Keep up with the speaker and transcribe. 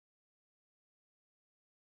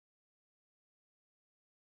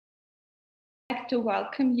to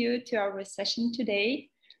welcome you to our session today,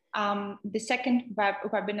 the second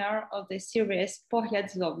webinar of the series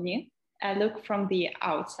Pogled zovni, a look from the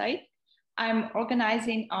outside. I'm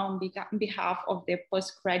organizing on behalf of the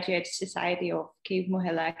Postgraduate Society of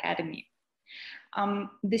Kyiv-Mohyla Academy.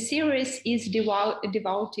 The series is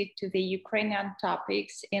devoted to the Ukrainian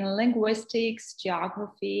topics in linguistics,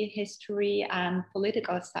 geography, history, and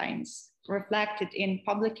political science, reflected in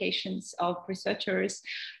publications of researchers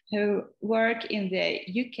who work in the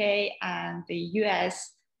UK and the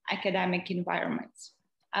US academic environments.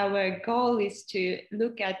 Our goal is to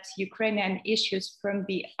look at Ukrainian issues from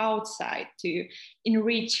the outside to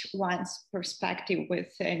enrich one's perspective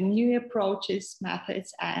with new approaches,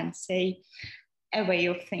 methods, and a way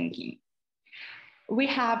of thinking. We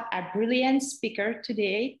have a brilliant speaker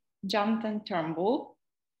today, Jonathon Turnbull.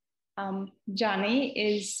 Johnny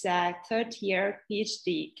is a third-year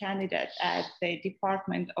PhD candidate at the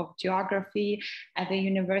Department of Geography at the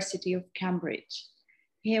University of Cambridge.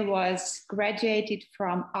 He was graduated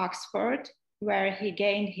from Oxford, where he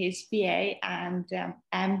gained his BA and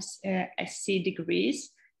MSc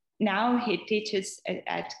degrees. Now he teaches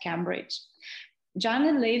at Cambridge.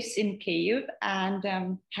 Johnny lives in Kyiv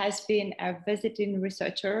and has been a visiting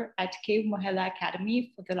researcher at Kyiv-Mohyla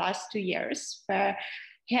Academy for the last 2 years, where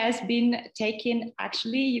he has been taking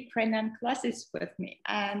actually Ukrainian classes with me.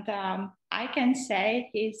 And I can say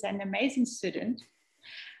he's an amazing student.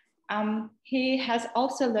 He has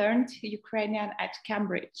also learned Ukrainian at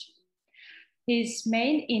Cambridge. His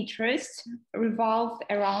main interests revolve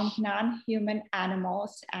around non-human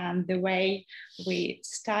animals and the way we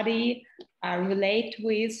study, relate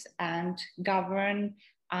with, and govern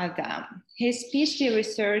them. His PhD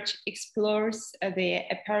research explores the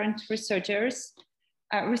apparent resurgence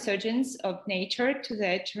of nature to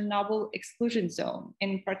the Chornobyl Exclusion Zone.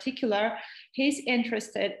 In particular, he's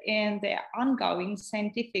interested in the ongoing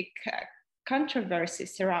scientific controversy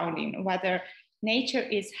surrounding whether nature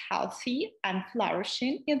is healthy and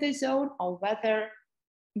flourishing in the zone or whether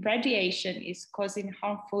radiation is causing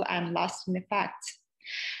harmful and lasting effects.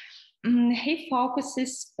 He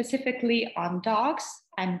focuses specifically on dogs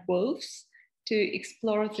and wolves to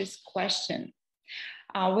explore this question.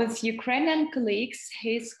 With Ukrainian colleagues,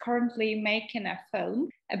 he's currently making a film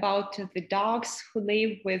about the dogs who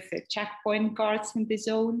live with the checkpoint guards in the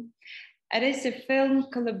zone. It is a film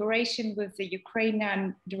collaboration with the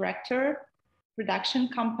Ukrainian director, production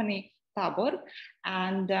company Tabor,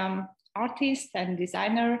 and artist and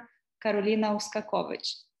designer Karolina Uskakovich.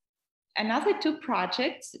 Another 2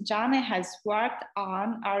 projects Johnny has worked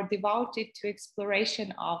on are devoted to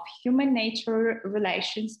exploration of human-nature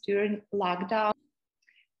relations during lockdown,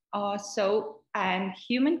 and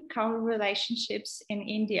human-cow relationships in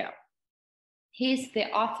India. He is the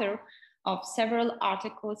author of several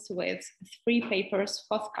articles with 3 papers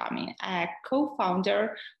forthcoming, a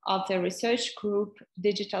co-founder of the research group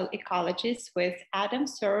Digital Ecologies with Adam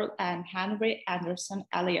Searle and Henry Anderson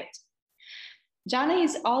Elliott. Johnny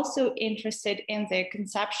is also interested in the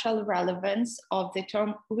conceptual relevance of the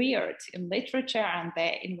term weird in literature and the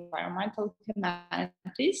environmental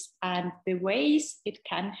humanities and the ways it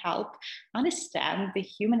can help understand the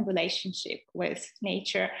human relationship with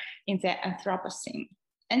nature in the Anthropocene.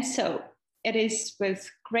 And so it is with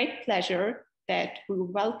great pleasure that we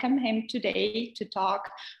welcome him today to talk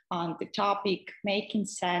on the topic, making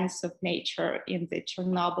sense of nature in the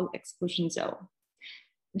Chornobyl Exclusion Zone.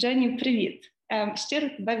 Johnny, привіт! Щиро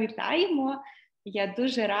тебе вітаємо. Я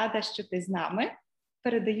дуже рада, що ти з нами.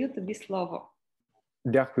 Передаю тобі слово.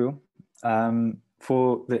 Дякую.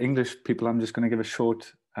 For the English people, I'm just going to give a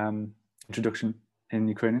short introduction in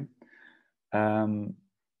Ukrainian,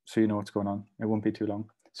 so you know what's going on. It won't be too long.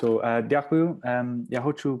 So, дякую. Я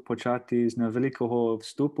хочу почати з невеликого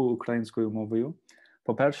вступу українською мовою.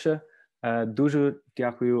 По-перше, дуже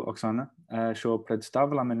дякую, Оксана, що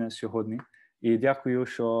представила мене сьогодні. І дякую,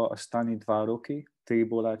 що останні 2 роки ти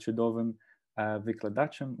була чудовим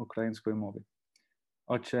викладачем української мови.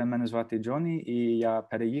 Отже, мене звати Джоні, і я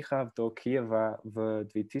переїхав до Києва в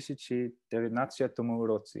 2019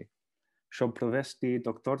 році, щоб провести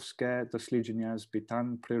докторське дослідження з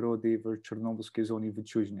питань природи в Чорнобильській зоні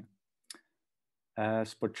відчуження.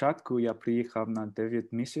 Спочатку я приїхав на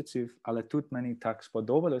 9 місяців, але тут мені так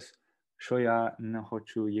сподобалось, що я не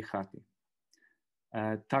хочу їхати.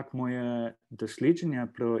 Так, моє дослідження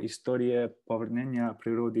про історію повернення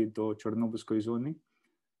природи до Чорнобильської зони.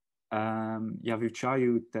 Я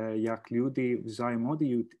вивчаю те, як люди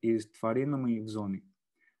взаємодіють із тваринами в зоні.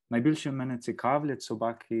 Найбільше мене цікавлять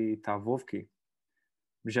собаки та вовки.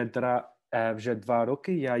 Вже Вже 2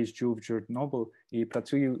 роки я їжджу в Чорнобиль і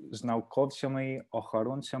працюю з науковцями,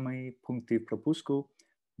 охоронцями пунктів пропуску,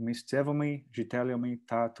 місцевими жителями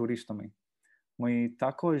та туристами. Ми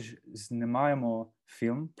також знімаємо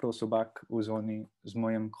фільм про собак у зоні з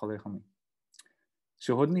моїми колегами.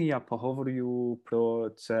 Сьогодні я поговорю про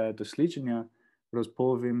це дослідження,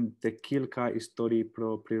 розповім декілька історій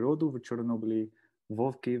про природу в Чорнобилі,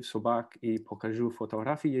 вовків, собак і покажу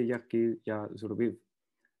фотографії, які я зробив.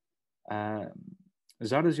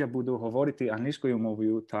 Зараз я буду говорити англійською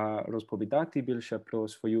мовою та розповідати більше про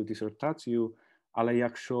свою дисертацію, але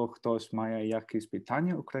якщо хтось має якісь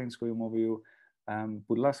питання українською мовою,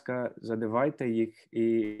 будь ласка, задавайте їх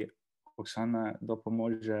і Оксана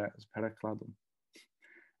допоможе з перекладом.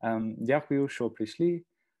 Дякую, що прийшли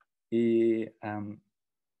і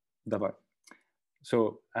давай.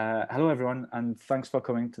 So, hello everyone, and thanks for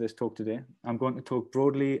coming to this talk today. I'm going to talk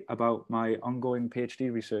broadly about my ongoing PhD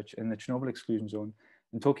research in the Chornobyl Exclusion Zone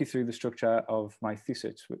and talk you through the structure of my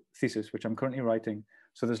thesis, which I'm currently writing.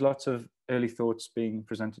 So there's lots of early thoughts being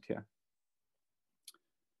presented here.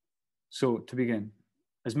 So to begin,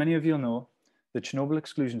 as many of you know, the Chornobyl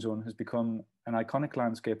Exclusion Zone has become an iconic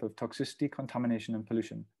landscape of toxicity, contamination, and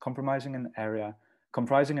pollution, comprising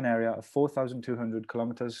an area of 4,200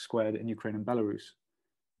 kilometers squared in Ukraine and Belarus.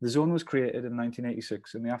 The zone was created in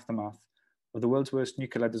 1986 in the aftermath of the world's worst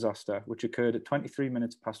nuclear disaster, which occurred at 23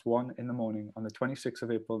 minutes past 1 in the morning on the 26th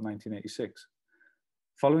of April, 1986.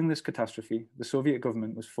 Following this catastrophe, the Soviet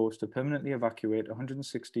government was forced to permanently evacuate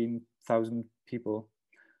 116,000 people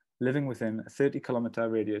living within a 30-kilometer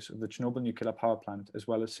radius of the Chernobyl nuclear power plant, as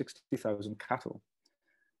well as 60,000 cattle.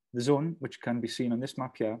 The zone, which can be seen on this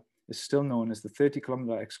map here, is still known as the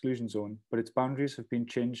 30-kilometer exclusion zone, but its boundaries have been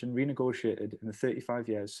changed and renegotiated in the 35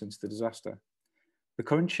 years since the disaster. The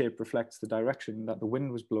current shape reflects the direction that the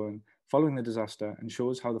wind was blowing following the disaster and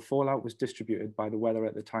shows how the fallout was distributed by the weather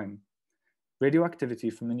at the time.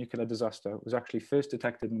 Radioactivity from the nuclear disaster was actually first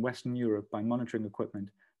detected in Western Europe by monitoring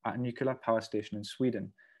equipment at a nuclear power station in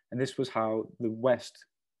Sweden, and this was how the West,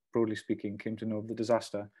 broadly speaking, came to know of the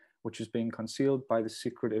disaster, which was being concealed by the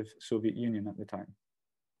secretive Soviet Union at the time.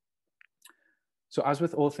 So as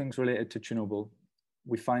with all things related to Chernobyl,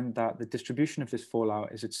 we find that the distribution of this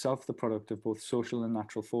fallout is itself the product of both social and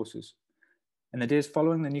natural forces. In the days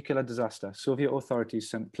following the nuclear disaster, Soviet authorities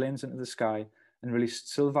sent planes into the sky and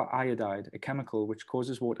released silver iodide, a chemical which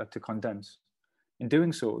causes water to condense. In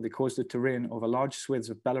doing so, they caused it to rain over large swathes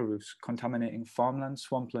of Belarus, contaminating farmland,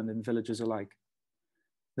 swampland, and villages alike.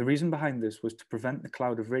 The reason behind this was to prevent the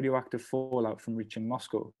cloud of radioactive fallout from reaching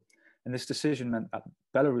Moscow, and this decision meant that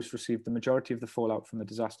Belarus received the majority of the fallout from the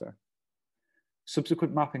disaster.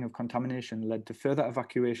 Subsequent mapping of contamination led to further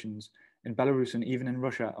evacuations in Belarus and even in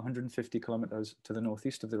Russia 150 kilometers to the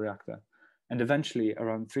northeast of the reactor, and eventually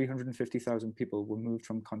around 350,000 people were moved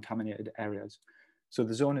from contaminated areas. So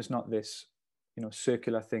the zone is not this,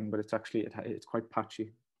 circular thing, but it's actually, it's quite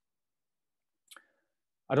patchy.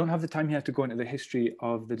 I don't have the time here to go into the history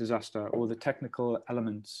of the disaster or the technical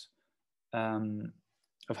elements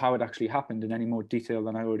of how it actually happened in any more detail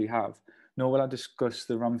than I already have, nor will I discuss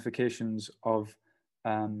the ramifications of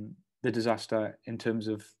the disaster in terms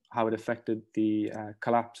of how it affected the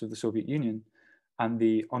collapse of the Soviet Union and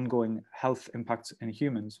the ongoing health impacts in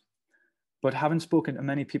humans. But having spoken to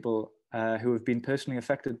many people who have been personally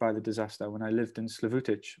affected by the disaster when I lived in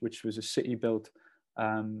Slavutic, which was a city built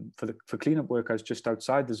for cleanup workers just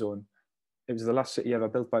outside the zone. It was the last city ever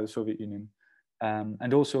built by the Soviet Union.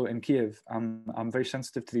 And also in Kiev, I'm very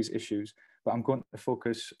sensitive to these issues, but I'm going to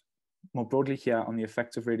focus more broadly here on the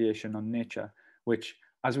effects of radiation on nature, which,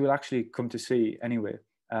 as we'll actually come to see anyway,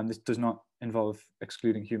 this does not involve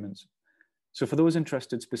excluding humans. So for those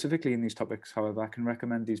interested specifically in these topics, however, I can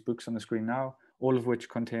recommend these books on the screen now, all of which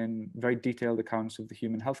contain very detailed accounts of the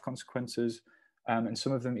human health consequences, and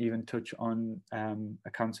some of them even touch on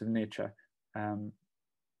accounts of nature,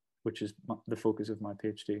 which is the focus of my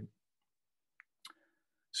PhD.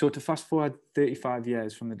 So to fast forward 35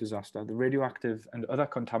 years from the disaster, the radioactive and other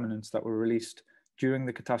contaminants that were released during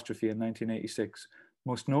the catastrophe in 1986,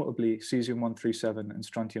 most notably cesium-137 and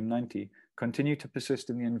strontium-90, continue to persist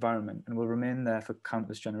in the environment and will remain there for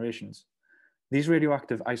countless generations. These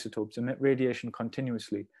radioactive isotopes emit radiation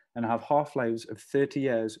continuously and have half-lives of 30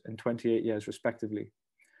 years and 28 years respectively.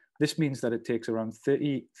 This means that it takes around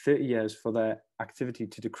 30 years for their activity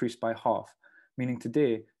to decrease by half, meaning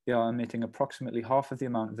today they are emitting approximately half of the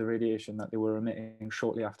amount of the radiation that they were emitting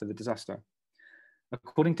shortly after the disaster.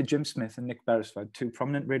 According to Jim Smith and Nick Beresford, two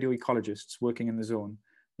prominent radioecologists working in the zone,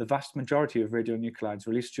 the vast majority of radionuclides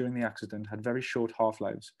released during the accident had very short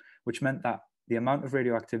half-lives, which meant that the amount of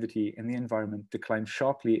radioactivity in the environment declined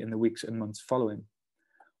sharply in the weeks and months following.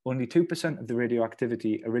 Only 2% of the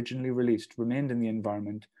radioactivity originally released remained in the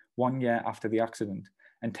environment 1 year after the accident,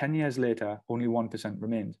 and 10 years later, only 1%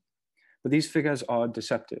 remained. But these figures are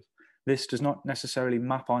deceptive. This does not necessarily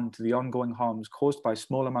map on to the ongoing harms caused by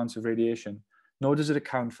small amounts of radiation, nor does it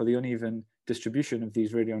account for the uneven distribution of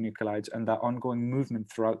these radionuclides and their ongoing movement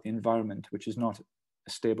throughout the environment, which is not a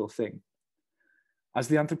stable thing. As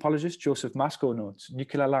the anthropologist Joseph Masco notes,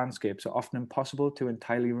 nuclear landscapes are often impossible to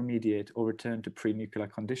entirely remediate or return to pre-nuclear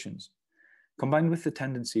conditions. Combined with the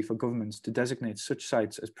tendency for governments to designate such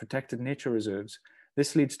sites as protected nature reserves,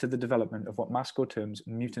 this leads to the development of what Masco terms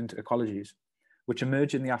mutant ecologies, which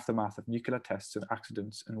emerge in the aftermath of nuclear tests and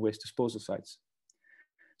accidents and waste disposal sites.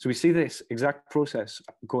 So we see this exact process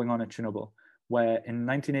going on at Chernobyl, where in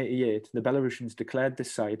 1988, the Belarusians declared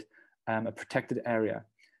this site a protected area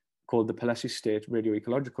called the Populous State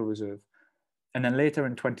Radioecological Reserve. And then later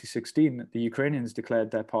in 2016, the Ukrainians declared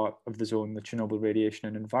their part of the zone the Chernobyl Radiation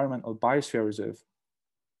and Environmental Biosphere Reserve.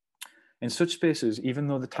 In such spaces, even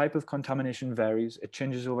though the type of contamination varies, it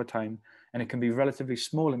changes over time, and it can be relatively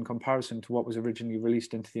small in comparison to what was originally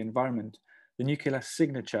released into the environment, the nuclear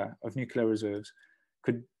signature of nuclear reserves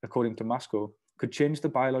could, according to Masco, could change the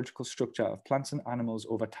biological structure of plants and animals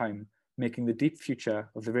over time, making the deep future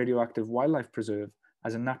of the radioactive wildlife preserve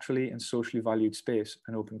as a naturally and socially valued space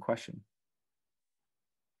an open question.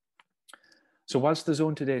 So whilst the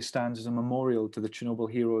zone today stands as a memorial to the Chernobyl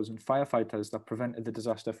heroes and firefighters that prevented the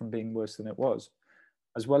disaster from being worse than it was,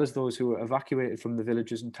 as well as those who were evacuated from the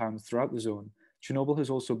villages and towns throughout the zone, Chernobyl has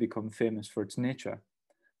also become famous for its nature.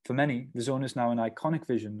 For many, the zone is now an iconic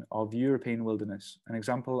vision of European wilderness, an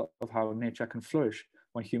example of how nature can flourish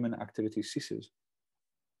when human activity ceases.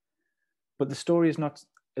 But the story is not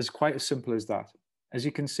quite as simple as that. As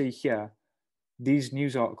you can see here, these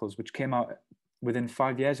news articles, which came out within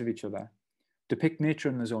 5 years of each other, depict nature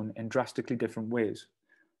in the zone in drastically different ways.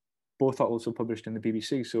 Both are also published in the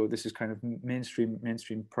BBC, so this is kind of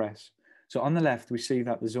mainstream press. So on the left, we see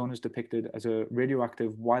that the zone is depicted as a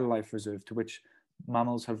radioactive wildlife reserve to which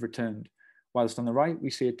mammals have returned, whilst on the right, we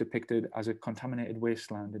see it depicted as a contaminated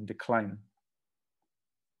wasteland in decline.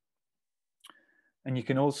 And you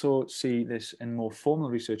can also see this in more formal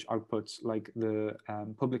research outputs like the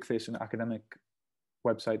public-facing academic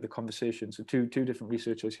website, The Conversation. So two different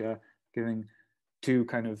researchers here giving two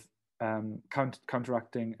kind of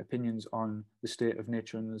counteracting opinions on the state of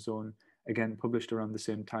nature in the zone, again, published around the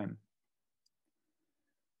same time.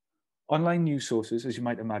 Online news sources, as you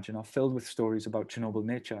might imagine, are filled with stories about Chernobyl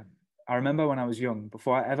nature. I remember when I was young,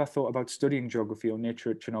 before I ever thought about studying geography or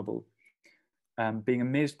nature at Chernobyl, being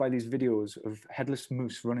amazed by these videos of headless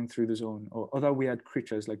moose running through the zone or other weird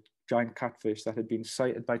creatures like giant catfish that had been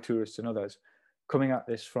sighted by tourists and others, coming at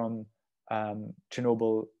this from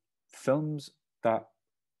Chernobyl films that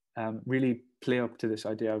really play up to this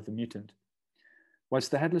idea of the mutant.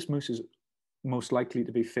 Whilst the headless moose is most likely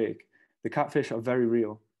to be fake, the catfish are very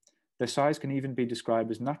real. Their size can even be described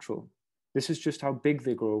as natural. This is just how big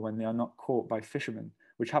they grow when they are not caught by fishermen,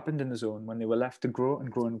 which happened in the zone when they were left to grow and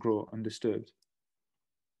grow and grow undisturbed.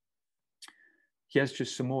 Here's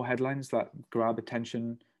just some more headlines that grab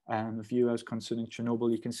attention of viewers concerning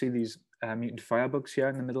Chernobyl. You can see these mutant firebugs here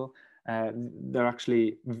in the middle. They're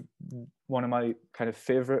actually one of my kind of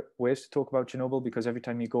favorite ways to talk about Chernobyl, because every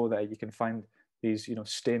time you go there, you can find these,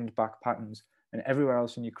 stained back patterns. And everywhere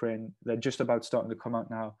else in Ukraine, they're just about starting to come out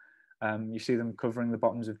now. You see them covering the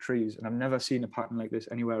bottoms of trees, and I've never seen a pattern like this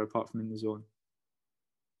anywhere apart from in the zone.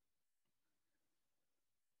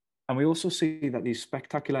 And we also see that these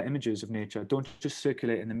spectacular images of nature don't just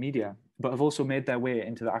circulate in the media, but have also made their way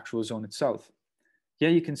into the actual zone itself. Here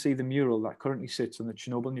you can see the mural that currently sits on the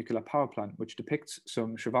Chernobyl nuclear power plant, which depicts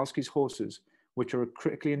some Przewalski's horses, which are a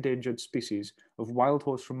critically endangered species of wild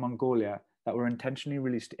horse from Mongolia that were intentionally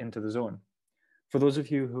released into the zone. For those of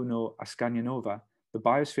you who know Askanyanova, the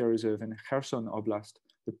biosphere reserve in Kherson Oblast,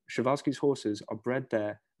 the Przewalski's horses are bred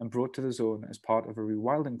there and brought to the zone as part of a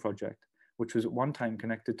rewilding project, which was at one time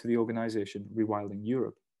connected to the organization Rewilding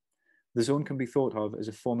Europe. The zone can be thought of as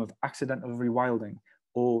a form of accidental rewilding,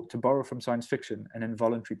 or, to borrow from science fiction, an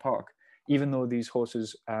involuntary park, even though these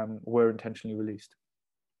horses were intentionally released.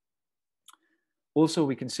 Also,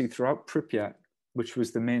 we can see throughout Pripyat, which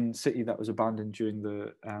was the main city that was abandoned during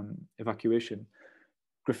the evacuation,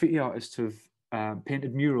 graffiti artists have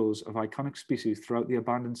painted murals of iconic species throughout the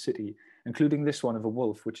abandoned city, including this one of a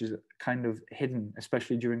wolf, which is kind of hidden,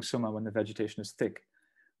 especially during summer when the vegetation is thick.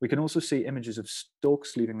 We can also see images of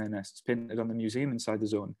storks leaving their nests painted on the museum inside the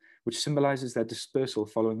zone, which symbolizes their dispersal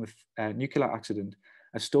following the nuclear accident,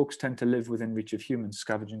 as storks tend to live within reach of humans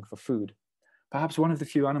scavenging for food. perhaps one of the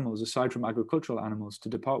few animals aside from agricultural animals to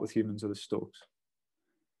depart with humans are the storks.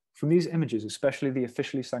 From these images, especially the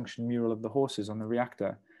officially sanctioned mural of the horses on the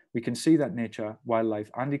reactor, we can see that nature, wildlife,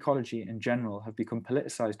 and ecology in general have become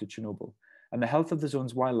politicized at Chernobyl, and the health of the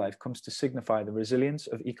zone's wildlife comes to signify the resilience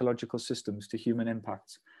of ecological systems to human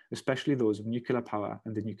impacts, especially those of nuclear power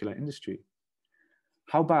and the nuclear industry.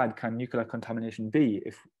 How bad can nuclear contamination be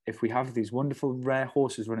if we have these wonderful rare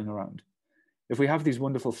horses running around? If we have these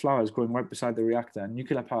wonderful flowers growing right beside the reactor,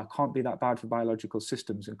 nuclear power can't be that bad for biological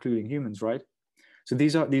systems, including humans, right? So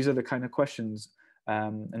these are the kind of questions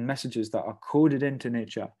and messages that are coded into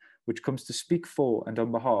nature, which comes to speak for and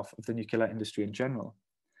on behalf of the nuclear industry in general.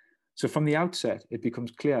 So from the outset, it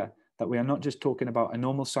becomes clear that we are not just talking about a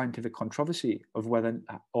normal scientific controversy of whether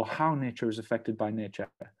or how nature is affected by nature,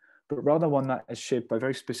 but rather one that is shaped by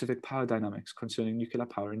very specific power dynamics concerning nuclear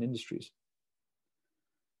power in industries.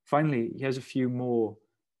 Finally, here's a few more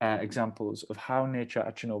examples of how nature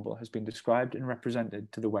at Chernobyl has been described and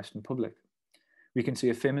represented to the Western public. We can see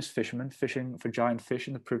a famous fisherman fishing for giant fish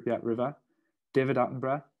in the Pripyat River, David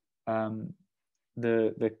Attenborough.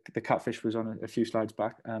 The catfish was on a few slides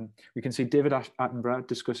back. We can see David Attenborough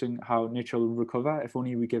discussing how nature will recover if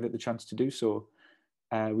only we give it the chance to do so.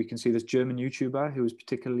 We can see this German YouTuber who is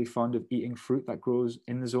particularly fond of eating fruit that grows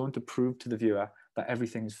in the zone to prove to the viewer that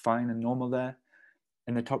everything is fine and normal there.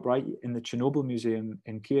 In the top right, in the Chernobyl Museum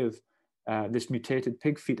in Kiev, this mutated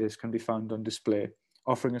pig fetus can be found on display,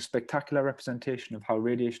 offering a spectacular representation of how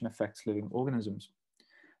radiation affects living organisms.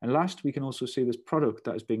 And last, we can also see this product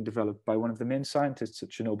that is being developed by one of the main scientists at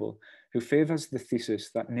Chernobyl, who favors the thesis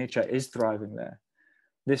that nature is thriving there.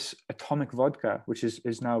 This atomic vodka, which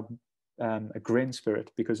is now a grain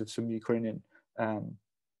spirit because of some Ukrainian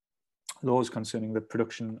laws concerning the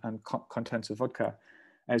production and contents of vodka,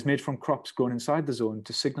 is made from crops grown inside the zone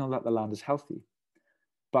to signal that the land is healthy.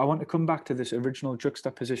 But I want to come back to this original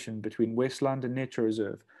juxtaposition between wasteland and nature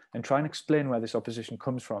reserve and try and explain where this opposition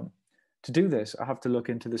comes from. To do this, I have to look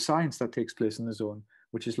into the science that takes place in the zone,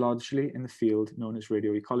 which is largely in the field known as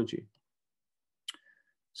radioecology.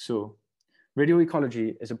 So,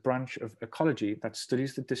 radioecology is a branch of ecology that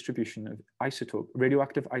studies the distribution of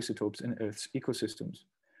radioactive isotopes in Earth's ecosystems.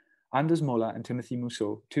 Anders Moller and Timothy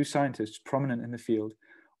Mousseau, two scientists prominent in the field,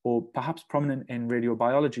 or perhaps prominent in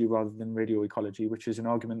radiobiology rather than radioecology, which is an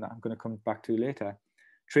argument that I'm going to come back to later,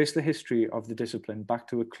 trace the history of the discipline back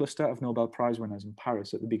to a cluster of Nobel Prize winners in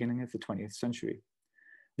Paris at the beginning of the 20th century.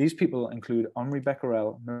 These people include Henri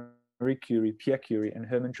Becquerel, Marie Curie, Pierre Curie, and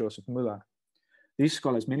Hermann Joseph Muller. These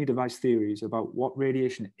scholars mainly devise theories about what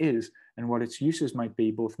radiation is and what its uses might be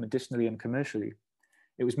both medicinally and commercially.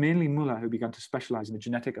 It was mainly Muller who began to specialize in the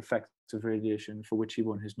genetic effects of radiation, for which he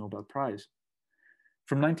won his Nobel Prize.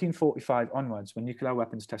 From 1945 onwards, when nuclear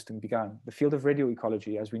weapons testing began, the field of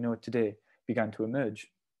radioecology as we know it today began to emerge.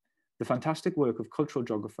 The fantastic work of cultural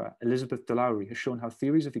geographer Elizabeth DeLowry has shown how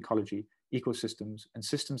theories of ecology, ecosystems, and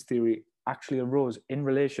systems theory actually arose in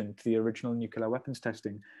relation to the original nuclear weapons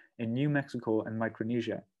testing in New Mexico and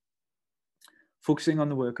Micronesia. Focusing on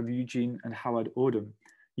the work of Eugene and Howard Odum,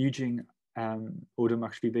 Eugene Odum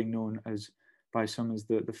actually being known as by some as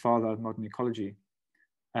the father of modern ecology.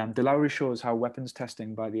 DeLowry shows how weapons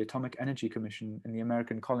testing by the Atomic Energy Commission in the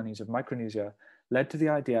American colonies of Micronesia led to the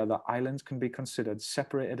idea that islands can be considered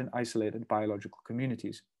separated and isolated biological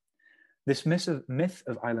communities. This myth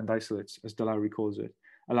of island isolates, as DeLowry calls it,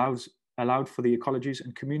 allowed for the ecologies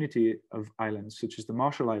and community of islands, such as the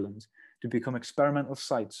Marshall Islands, to become experimental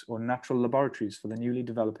sites or natural laboratories for the newly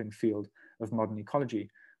developing field of modern ecology,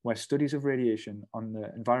 where studies of radiation on the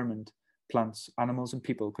environment, plants, animals, and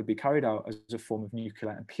people could be carried out as a form of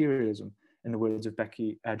nuclear imperialism, in the words of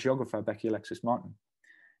geographer Becky Alexis Martin.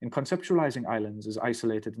 In conceptualizing islands as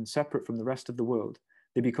isolated and separate from the rest of the world,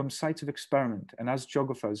 they become sites of experiment, and as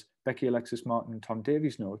geographers Becky Alexis Martin and Tom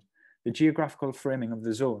Davies note, the geographical framing of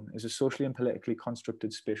the zone is a socially and politically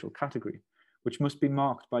constructed spatial category, which must be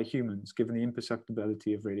marked by humans given the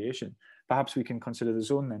imperceptibility of radiation. Perhaps we can consider the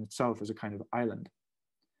zone then itself as a kind of island.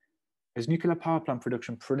 As nuclear power plant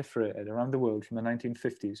production proliferated around the world from the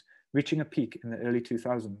 1950s, reaching a peak in the early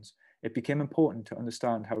 2000s, it became important to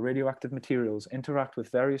understand how radioactive materials interact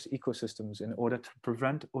with various ecosystems in order to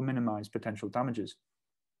prevent or minimize potential damages.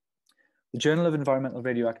 The Journal of Environmental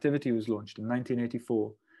Radioactivity was launched in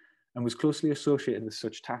 1984 and was closely associated with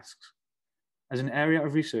such tasks. As an area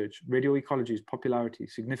of research, radioecology's popularity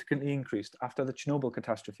significantly increased after the Chernobyl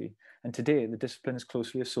catastrophe, and today the discipline is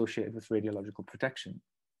closely associated with radiological protection.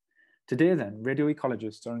 Today then,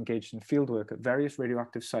 radioecologists are engaged in fieldwork at various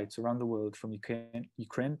radioactive sites around the world, from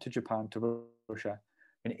Ukraine to Japan to Russia,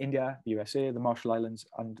 in India, the USA, the Marshall Islands,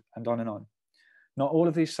 and on and on. Not all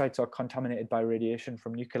of these sites are contaminated by radiation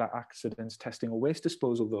from nuclear accidents, testing, or waste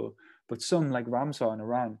disposal though, but some, like Ramsar in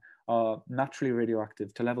Iran, are naturally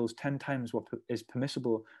radioactive to levels 10 times what is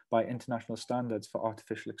permissible by international standards for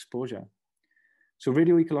artificial exposure. So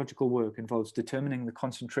radioecological work involves determining the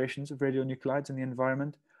concentrations of radionuclides in the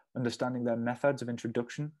environment, understanding their methods of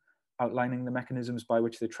introduction, outlining the mechanisms by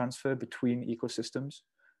which they transfer between ecosystems.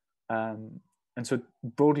 And so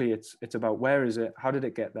broadly, it's about where is it, how did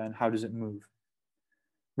it get there, and how does it move?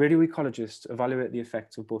 Radioecologists evaluate the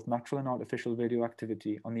effects of both natural and artificial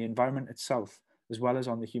radioactivity on the environment itself, as well as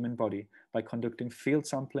on the human body, by conducting field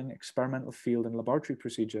sampling, experimental field and laboratory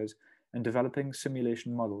procedures, and developing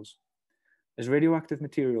simulation models. As radioactive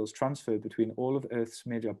materials transfer between all of Earth's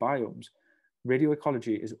major biomes,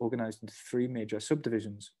 radioecology is organized into three major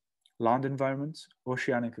subdivisions: land environments,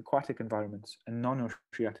 oceanic aquatic environments, and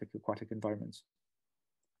non-oceanic aquatic environments.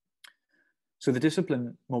 So the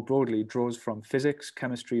discipline, more broadly, draws from physics,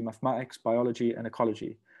 chemistry, mathematics, biology, and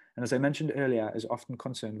ecology, and as I mentioned earlier, is often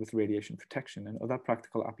concerned with radiation protection and other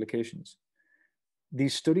practical applications.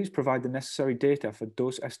 These studies provide the necessary data for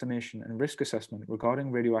dose estimation and risk assessment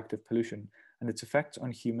regarding radioactive pollution and its effects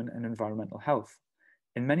on human and environmental health.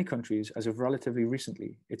 In many countries, as of relatively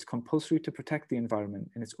recently, it's compulsory to protect the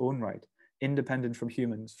environment in its own right, independent from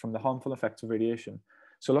humans, from the harmful effects of radiation.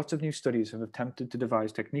 So lots of new studies have attempted to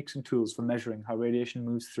devise techniques and tools for measuring how radiation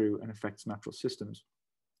moves through and affects natural systems.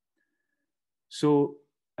 So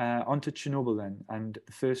on to Chernobyl then, and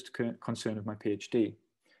the first concern of my PhD.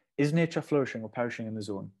 Is nature flourishing or perishing in the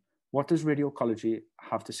zone? What does radioecology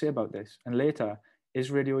have to say about this? And later,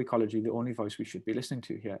 is radioecology the only voice we should be listening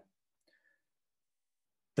to here?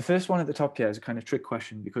 The first one at the top here is a kind of trick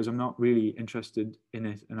question because I'm not really interested in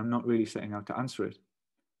it and I'm not really setting out to answer it.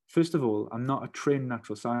 First of all, I'm not a trained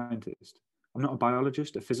natural scientist. I'm not a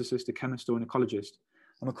biologist, a physicist, a chemist, or an ecologist.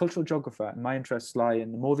 I'm a cultural geographer, and my interests lie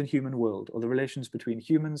in the more than human world, or the relations between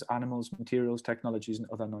humans, animals, materials, technologies, and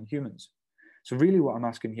other non-humans. So really what I'm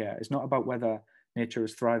asking here is not about whether nature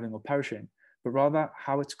is thriving or perishing, but rather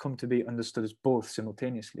how it's come to be understood as both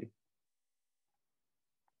simultaneously.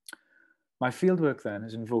 My fieldwork then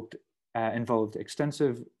has involved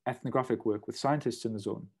extensive ethnographic work with scientists in the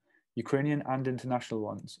zone, Ukrainian and international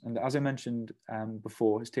ones, and as I mentioned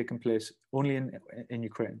before, has taken place only in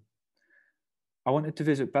Ukraine. I wanted to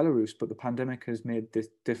visit Belarus, but the pandemic has made this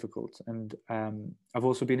difficult, and I've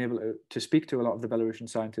also been able to speak to a lot of the Belarusian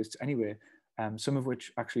scientists anyway, some of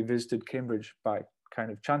which actually visited Cambridge by kind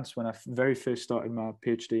of chance when I very first started my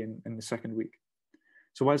PhD in the second week.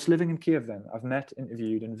 So whilst living in Kiev then, I've met,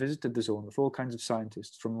 interviewed and visited the zone with all kinds of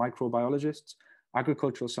scientists, from microbiologists,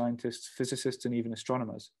 agricultural scientists, physicists and even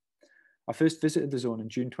astronomers. I first visited the zone in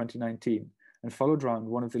June 2019 and followed around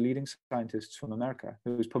one of the leading scientists from America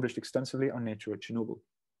who has published extensively on nature at Chernobyl.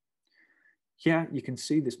 Here you can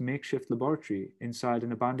see this makeshift laboratory inside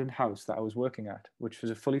an abandoned house that I was working at, which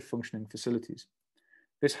was a fully functioning facilities.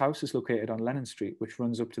 This house is located on Lenin Street, which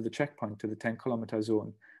runs up to the checkpoint to the 10-kilometer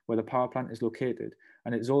zone where the power plant is located,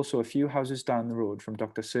 and it is also a few houses down the road from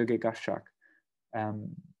Dr. Sergei Gashak,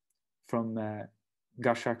 from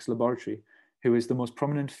Gashak's laboratory, who is the most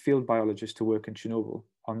prominent field biologist to work in Chernobyl,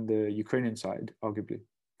 on the Ukrainian side, arguably.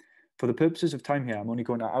 For the purposes of time here, I'm only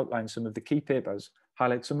going to outline some of the key papers,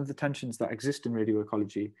 highlight some of the tensions that exist in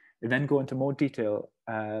radioecology, and then go into more detail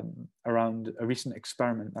around a recent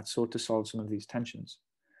experiment that sought to solve some of these tensions.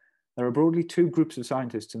 There are broadly two groups of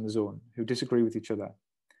scientists in the zone who disagree with each other.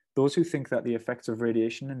 Those who think that the effects of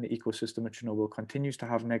radiation in the ecosystem at Chernobyl continues to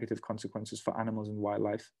have negative consequences for animals and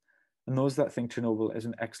wildlife, and those that think Chernobyl is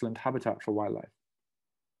an excellent habitat for wildlife.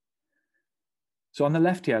 So on the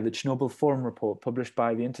left here, the Chernobyl Forum report published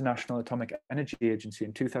by the International Atomic Energy Agency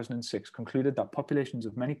in 2006 concluded that populations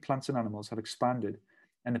of many plants and animals have expanded,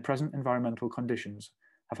 and the present environmental conditions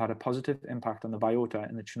have had a positive impact on the biota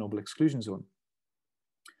in the Chornobyl Exclusion Zone.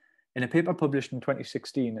 In a paper published in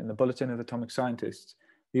 2016 in the Bulletin of Atomic Scientists,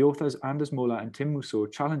 the authors Anders Moller and Tim Musso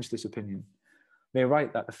challenged this opinion. They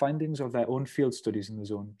write that the findings of their own field studies in the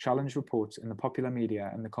zone challenge reports in the popular media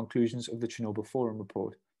and the conclusions of the Chernobyl Forum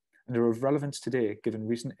report, and are of relevance today given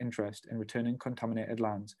recent interest in returning contaminated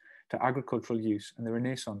lands to agricultural use and the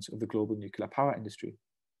renaissance of the global nuclear power industry.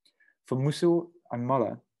 For Musso and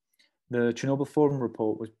Moller, the Chernobyl Forum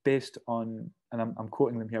report was based on, and I'm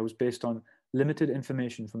quoting them here, was based on limited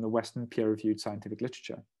information from the Western peer-reviewed scientific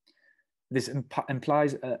literature. This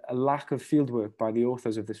implies a lack of fieldwork by the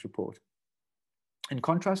authors of this report. In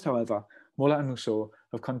contrast, however, Moller and Musso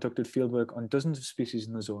have conducted fieldwork on dozens of species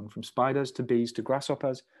in the zone, from spiders to bees to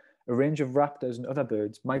grasshoppers, a range of raptors and other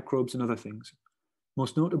birds, microbes and other things.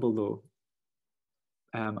 Most notable though,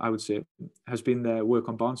 I would say, has been their work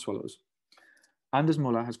on barn swallows. Anders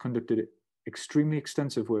Moller has conducted extremely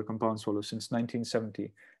extensive work on barn swallows since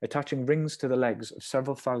 1970, attaching rings to the legs of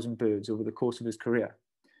several thousand birds over the course of his career.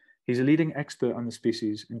 He's a leading expert on the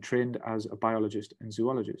species and trained as a biologist and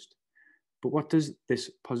zoologist. But what does this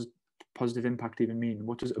positive impact even mean?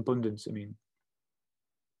 What does abundance mean?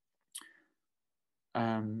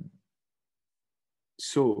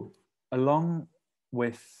 So, along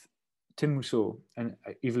with Tim Mousseau, an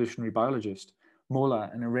evolutionary biologist, Moller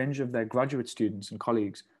and a range of their graduate students and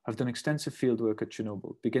colleagues have done extensive fieldwork at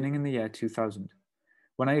Chernobyl, beginning in the year 2000.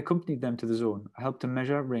 When I accompanied them to the zone, I helped to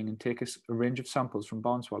measure, ring, and take a range of samples from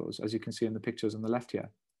barn swallows, as you can see in the pictures on the left here.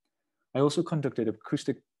 I also conducted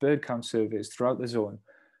acoustic bird count surveys throughout the zone,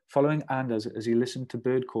 following Anders as he listened to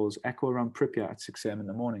bird calls echo around Pripyat at 6 a.m. in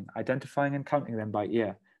the morning, identifying and counting them by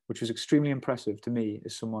ear, which was extremely impressive to me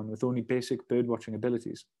as someone with only basic bird watching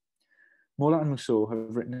abilities. Moller and Mousseau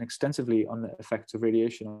have written extensively on the effects of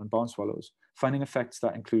radiation on barn swallows, finding effects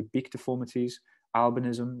that include beak deformities,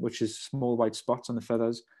 albinism, which is small white spots on the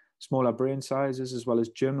feathers, smaller brain sizes, as well as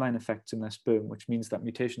germline effects in their sperm, which means that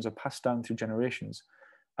mutations are passed down through generations.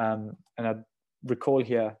 And I recall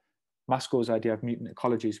here Masco's idea of mutant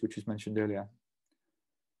ecologies, which was mentioned earlier.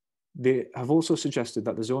 They have also suggested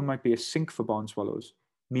that the zone might be a sink for barn swallows,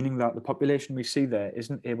 meaning that the population we see there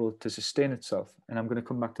isn't able to sustain itself. And I'm going to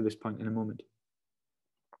come back to this point in a moment.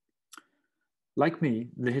 Like me,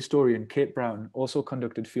 the historian Kate Brown also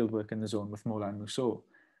conducted fieldwork in the zone with Moller and Mousseau,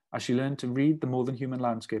 as she learned to read the more than human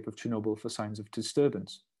landscape of Chernobyl for signs of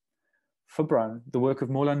disturbance. For Brown, the work of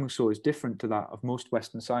Moller and Mousseau is different to that of most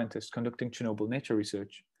Western scientists conducting Chernobyl nature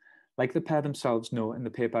research. Like the pair themselves know in the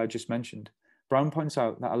paper I just mentioned, Brown points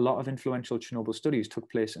out that a lot of influential Chernobyl studies took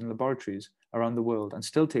place in laboratories around the world and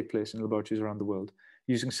still take place in laboratories around the world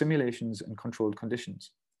using simulations and controlled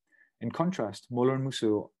conditions. In contrast, Moller and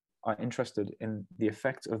Mousseau are interested in the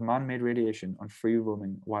effects of man-made radiation on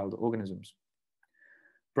free-roaming wild organisms.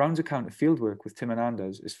 Brown's account of fieldwork with Tim and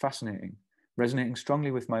Anders is fascinating, resonating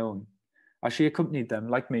strongly with my own. As she accompanied them,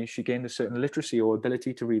 like me, she gained a certain literacy or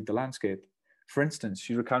ability to read the landscape. For instance,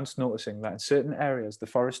 she recounts noticing that in certain areas, the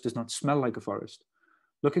forest does not smell like a forest.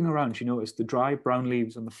 Looking around, she noticed the dry brown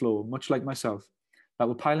leaves on the floor, much like myself, that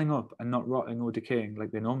were piling up and not rotting or decaying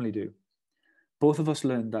like they normally do. Both of us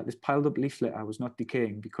learned that this piled up leaf litter was not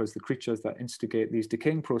decaying because the creatures that instigate these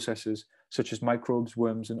decaying processes, such as microbes,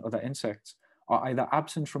 worms, and other insects, are either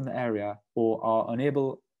absent from the area or are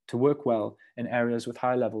unable to work well in areas with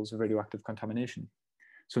high levels of radioactive contamination.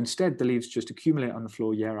 So instead, the leaves just accumulate on the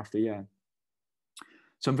floor year after year.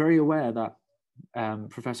 So I'm very aware that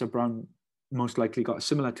Professor Brown most likely got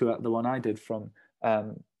similar to the one I did from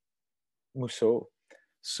Mousseau.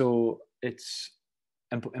 So it's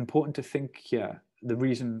important to think here the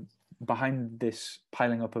reason behind this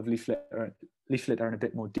piling up of leaf litter in a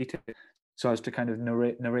bit more detail, so as to kind of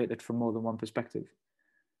narrate it from more than one perspective.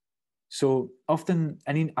 So often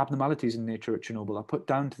any abnormalities in nature at Chernobyl are put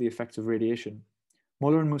down to the effects of radiation.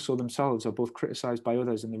 Moller and Mousseau themselves are both criticized by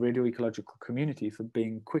others in the radioecological community for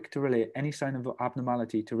being quick to relate any sign of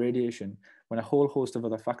abnormality to radiation when a whole host of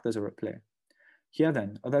other factors are at play. Here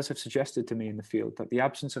then, others have suggested to me in the field that the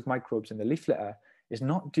absence of microbes in the leaf litter is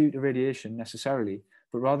not due to radiation necessarily,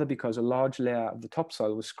 but rather because a large layer of the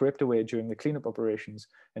topsoil was scraped away during the cleanup operations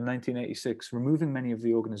in 1986, removing many of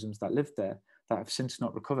the organisms that lived there that have since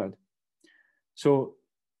not recovered. So,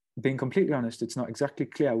 being completely honest, it's not exactly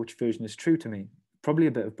clear which version is true to me, probably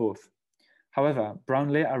a bit of both. However, Brown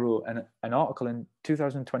later wrote an article in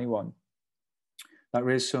 2021 that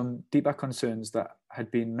raised some deeper concerns that had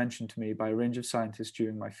been mentioned to me by a range of scientists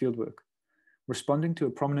during my fieldwork. Responding to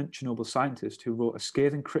a prominent Chernobyl scientist who wrote a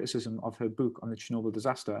scathing criticism of her book on the Chernobyl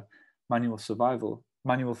disaster, Manual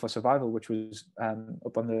for Survival, which was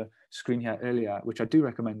up on the screen here earlier, which I do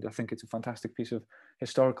recommend. I think it's a fantastic piece of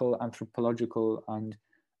historical, anthropological, and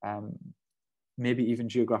maybe even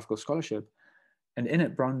geographical scholarship. And in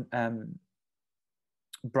it, Brown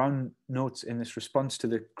notes in this response to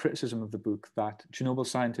the criticism of the book that Chernobyl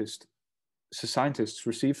scientists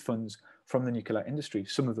received funds from the nuclear industry,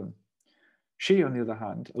 some of them. She, on the other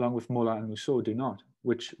hand, along with Moller and Mousseau, do not,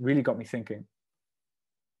 which really got me thinking.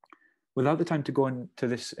 Without the time to go into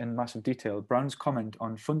this in massive detail, Brown's comment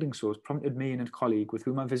on funding source prompted me and a colleague with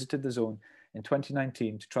whom I visited the zone in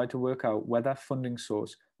 2019 to try to work out whether funding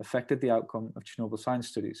source affected the outcome of Chernobyl science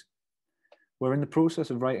studies. We're in the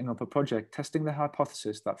process of writing up a project testing the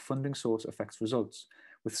hypothesis that funding source affects results,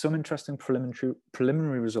 with some interesting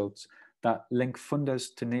preliminary results that link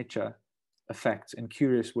funders to nature effects in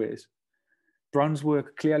curious ways. Brown's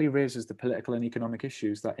work clearly raises the political and economic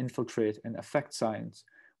issues that infiltrate and affect science,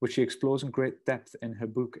 which she explores in great depth in her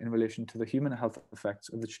book in relation to the human health effects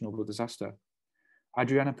of the Chernobyl disaster.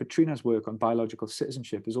 Adriana Petrina's work on biological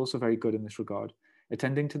citizenship is also very good in this regard,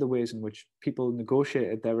 attending to the ways in which people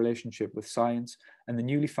negotiated their relationship with science and the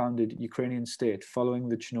newly founded Ukrainian state following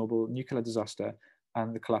the Chernobyl nuclear disaster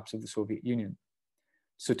and the collapse of the Soviet Union.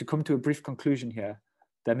 So to come to a brief conclusion here,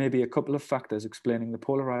 there may be a couple of factors explaining the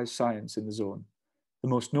polarized science in the zone, the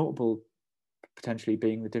most notable potentially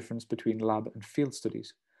being the difference between lab and field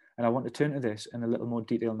studies. And I want to turn to this in a little more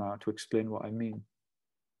detail now to explain what I mean.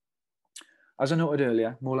 As I noted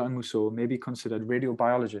earlier, Mola and Mousseau may be considered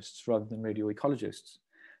radiobiologists rather than radioecologists.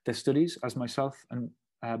 Their studies, as myself and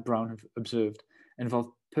Brown have observed,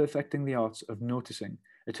 involve perfecting the arts of noticing,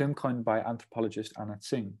 a term coined by anthropologist Anat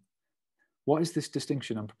Singh. What is this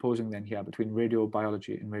distinction I'm proposing then here between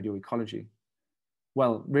radiobiology and radioecology?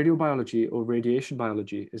 Well, radiobiology or radiation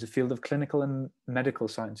biology is a field of clinical and medical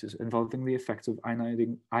sciences involving the effects of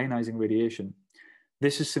ionizing radiation.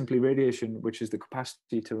 This is simply radiation, which is the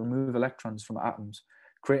capacity to remove electrons from atoms,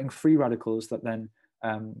 creating free radicals that then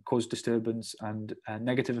cause disturbance and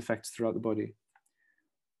negative effects throughout the body.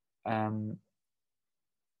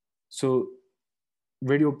 So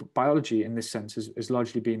radiobiology in this sense is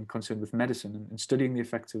largely been concerned with medicine and studying the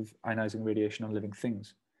effects of ionizing radiation on living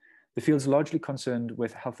things. The field is largely concerned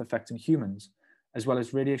with health effects in humans, as well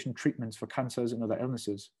as radiation treatments for cancers and other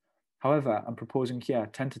illnesses. However, I'm proposing here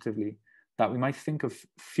tentatively that we might think of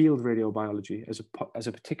field radiobiology as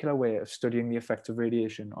a particular way of studying the effects of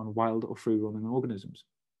radiation on wild or free-roaming organisms.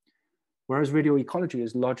 Whereas radioecology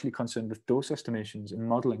is largely concerned with dose estimations and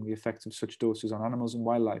modeling the effects of such doses on animals and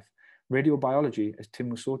wildlife, radiobiology, as Tim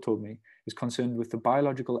Mousseau told me, is concerned with the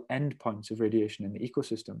biological endpoints of radiation in the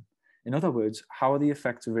ecosystem. In other words, how are the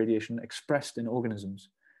effects of radiation expressed in organisms?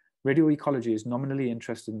 Radioecology is nominally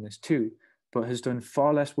interested in this too, but has done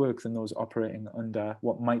far less work than those operating under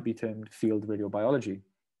what might be termed field radiobiology.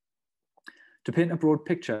 To paint a broad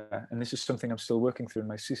picture, and this is something I'm still working through in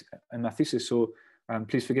my thesis, so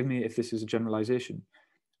please forgive me if this is a generalization,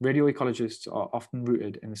 radioecologists are often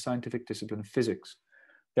rooted in the scientific discipline of physics.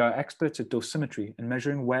 They are experts at dosimetry and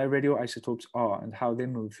measuring where radioisotopes are and how they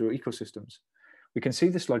move through ecosystems. We can see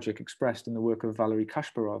this logic expressed in the work of Valery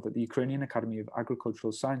Kasparov at the Ukrainian Academy of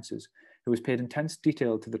Agricultural Sciences, who has paid intense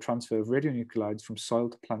detail to the transfer of radionuclides from soil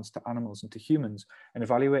to plants to animals and to humans, and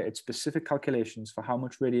evaluated specific calculations for how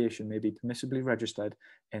much radiation may be permissibly registered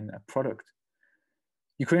in a product.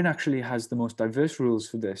 Ukraine actually has the most diverse rules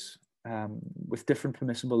for this, with different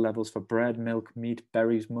permissible levels for bread, milk, meat,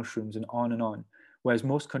 berries, mushrooms, and on, whereas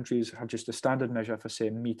most countries have just a standard measure for, say,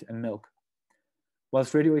 meat and milk.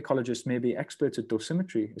 Whilst radioecologists may be experts at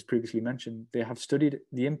dosimetry, as previously mentioned, they have studied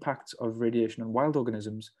the impacts of radiation on wild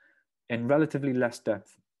organisms in relatively less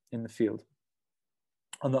depth in the field.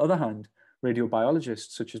 On the other hand,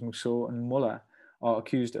 radiobiologists such as Mousseau and Muller are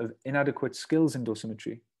accused of inadequate skills in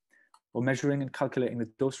dosimetry, or measuring and calculating the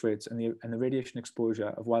dose rates and the radiation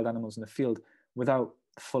exposure of wild animals in the field without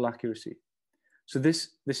full accuracy. So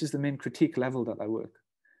this is the main critique level that I work.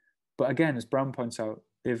 But again, as Brown points out,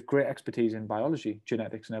 they have great expertise in biology,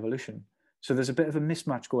 genetics, and evolution. So there's a bit of a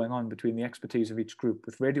mismatch going on between the expertise of each group,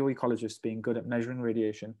 with radioecologists being good at measuring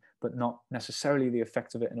radiation, but not necessarily the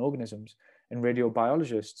effects of it in organisms, and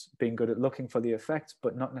radiobiologists being good at looking for the effects,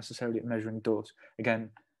 but not necessarily at measuring dose.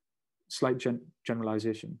 Again, slight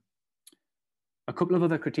generalization. A couple of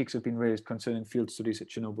other critiques have been raised concerning field studies at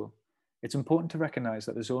Chernobyl. It's important to recognize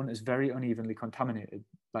that the zone is very unevenly contaminated,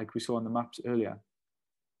 like we saw on the maps earlier.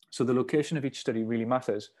 So the location of each study really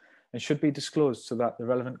matters and should be disclosed so that the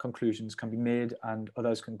relevant conclusions can be made and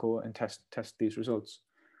others can go and test these results.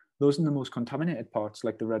 Those in the most contaminated parts,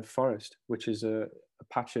 like the Red Forest, which is a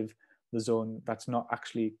patch of the zone that's not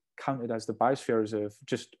actually counted as the biosphere reserve,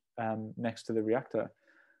 just next to the reactor,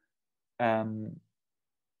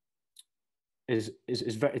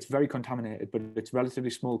 it's very contaminated, but it's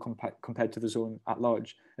relatively small compared to the zone at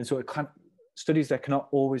large. And so studies there cannot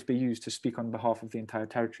always be used to speak on behalf of the entire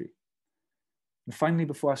territory. And finally,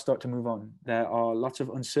 before I start to move on, there are lots of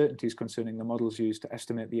uncertainties concerning the models used to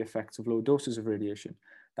estimate the effects of low doses of radiation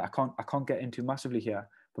that I can't get into massively here,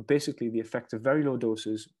 but basically the effect of very low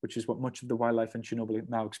doses, which is what much of the wildlife in Chernobyl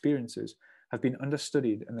now experiences, have been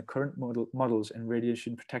understudied, and the current models in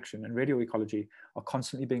radiation protection and radioecology are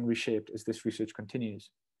constantly being reshaped as this research continues.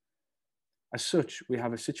 As such, we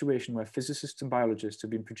have a situation where physicists and biologists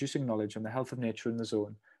have been producing knowledge on the health of nature in the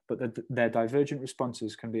zone, but that their divergent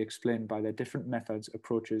responses can be explained by their different methods,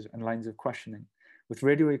 approaches, and lines of questioning, with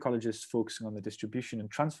radioecologists focusing on the distribution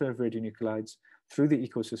and transfer of radionuclides through the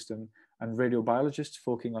ecosystem, and radiobiologists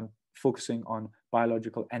focusing on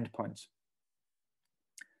biological endpoints.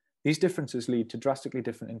 These differences lead to drastically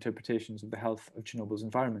different interpretations of the health of Chernobyl's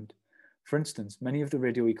environment. For instance, many of the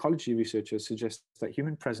radioecology researchers suggest that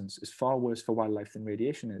human presence is far worse for wildlife than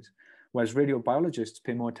radiation is, whereas radiobiologists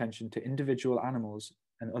pay more attention to individual animals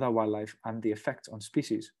and other wildlife and the effects on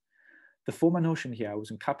species. The former notion here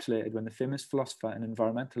was encapsulated when the famous philosopher and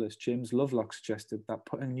environmentalist James Lovelock suggested that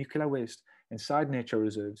putting nuclear waste inside nature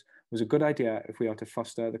reserves was a good idea if we are to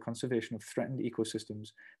foster the conservation of threatened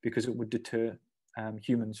ecosystems because it would deter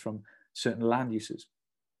humans from certain land uses.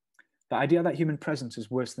 The idea that human presence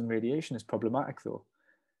is worse than radiation is problematic though,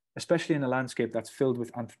 especially in a landscape that's filled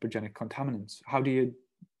with anthropogenic contaminants. How do you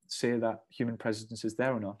say that human presence is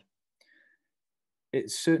there or not?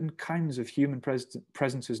 It's certain kinds of human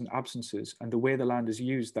presences and absences and the way the land is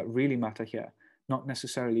used that really matter here, not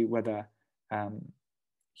necessarily whether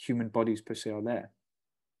human bodies per se are there.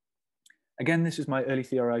 Again, this is my early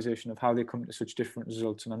theorization of how they come to such different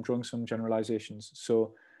results, and I'm drawing some generalizations.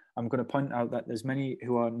 So I'm going to point out that there's many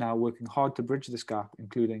who are now working hard to bridge this gap,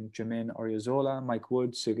 including Jermaine Oriozola, Mike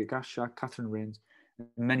Wood, Sergei Gashak, Catherine Rains, and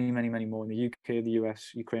many, many, many more in the UK, the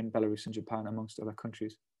US, Ukraine, Belarus, and Japan, amongst other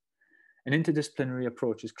countries. An interdisciplinary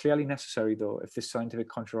approach is clearly necessary, though, if this scientific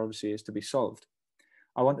controversy is to be solved.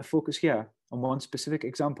 I want to focus here on one specific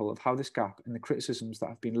example of how this gap and the criticisms that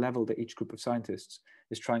have been leveled at each group of scientists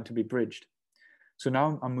is trying to be bridged. So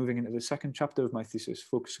now I'm moving into the second chapter of my thesis,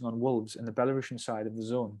 focusing on wolves and the Belarusian side of the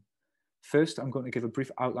zone. First, I'm going to give a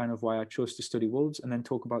brief outline of why I chose to study wolves and then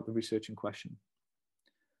talk about the research in question.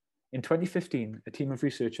 In 2015, a team of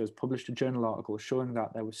researchers published a journal article showing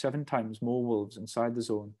that there were 7 times more wolves inside the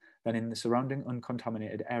zone than in the surrounding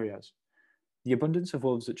uncontaminated areas. The abundance of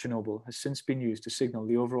wolves at Chernobyl has since been used to signal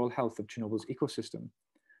the overall health of Chernobyl's ecosystem.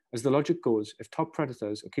 As the logic goes, if top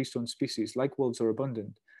predators or keystone species like wolves are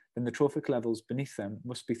abundant, then the trophic levels beneath them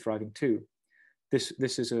must be thriving too. This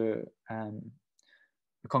is a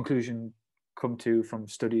conclusion come to from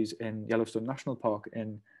studies in Yellowstone National Park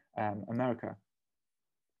in America.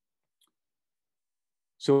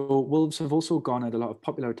 So wolves have also garnered a lot of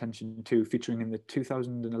popular attention too, featuring in the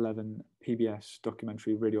 2011 PBS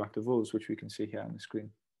documentary Radioactive Wolves, which we can see here on the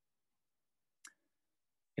screen.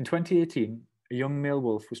 In 2018, a young male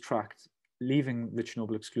wolf was tracked leaving the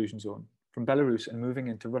Chornobyl Exclusion Zone from Belarus and moving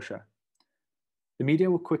into Russia. The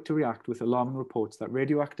media were quick to react with alarming reports that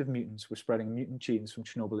radioactive mutants were spreading mutant genes from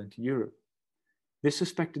Chernobyl into Europe. This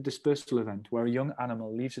suspected dispersal event, where a young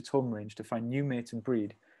animal leaves its home range to find new mates and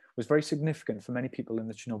breed, was very significant for many people in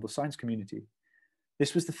the Chernobyl science community.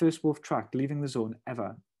 This was the first wolf tracked leaving the zone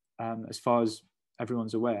ever, as far as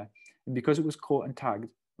everyone's aware, and because it was caught and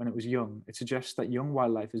tagged when it was young, it suggests that young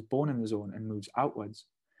wildlife is born in the zone and moves outwards.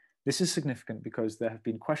 This is significant because there have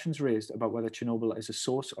been questions raised about whether Chernobyl is a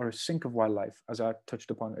source or a sink of wildlife, as I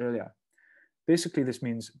touched upon earlier. Basically, this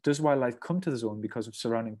means, does wildlife come to the zone because of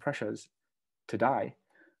surrounding pressures to die,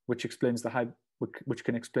 which explains which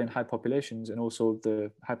can explain high populations and also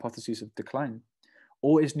the hypotheses of decline?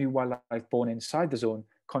 Or is new wildlife born inside the zone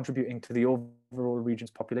contributing to the overall region's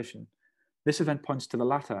population? This event points to the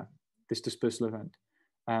latter, this dispersal event,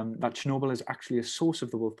 that Chernobyl is actually a source of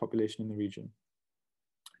the wolf population in the region.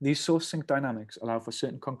 These source-sink dynamics allow for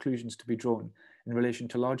certain conclusions to be drawn in relation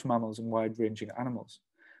to large mammals and wide-ranging animals.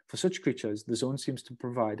 For such creatures, the zone seems to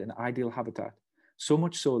provide an ideal habitat, so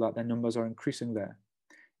much so that their numbers are increasing there,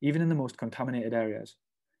 even in the most contaminated areas,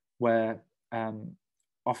 where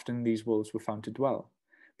often these wolves were found to dwell.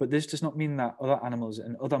 But this does not mean that other animals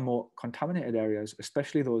in other more contaminated areas,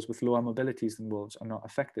 especially those with lower mobilities than wolves, are not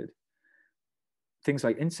affected. Things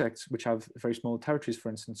like insects, which have very small territories, for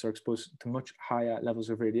instance, are exposed to much higher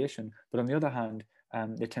levels of radiation, but on the other hand,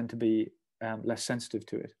 they tend to be less sensitive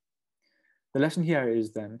to it. The lesson here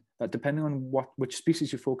is then that depending on which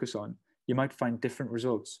species you focus on, you might find different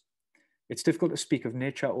results. It's difficult to speak of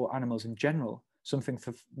nature or animals in general, something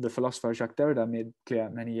the philosopher Jacques Derrida made clear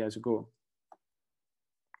many years ago.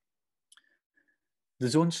 The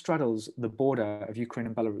zone straddles the border of Ukraine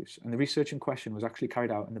and Belarus, and the research in question was actually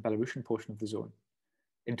carried out in the Belarusian portion of the zone.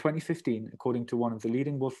 In 2015, according to one of the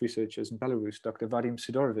leading wolf researchers in Belarus, Dr. Vadim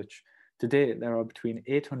Sidorovich, today there are between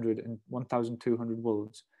 800 and 1,200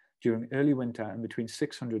 wolves during early winter, and between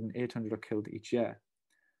 600 and 800 are killed each year.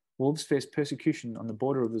 Wolves face persecution on the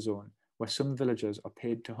border of the zone, where some villagers are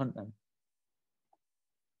paid to hunt them.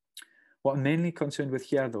 What I'm mainly concerned with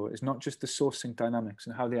here, though, is not just the source-sink dynamics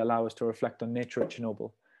and how they allow us to reflect on nature at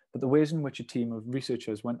Chernobyl, but the ways in which a team of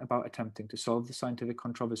researchers went about attempting to solve the scientific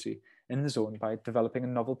controversy in the zone by developing a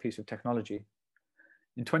novel piece of technology.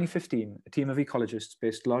 In 2015, a team of ecologists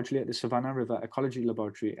based largely at the Savannah River Ecology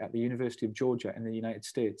Laboratory at the University of Georgia in the United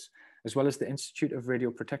States, as well as the Institute of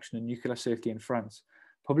Radio Protection and Nuclear Safety in France,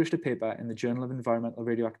 published a paper in the Journal of Environmental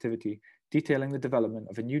Radioactivity detailing the development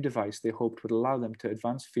of a new device they hoped would allow them to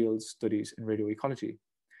advance field studies in radioecology.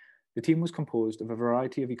 The team was composed of a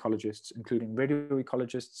variety of ecologists, including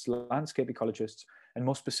radioecologists, landscape ecologists, and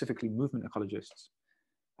more specifically, movement ecologists.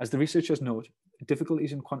 As the researchers note,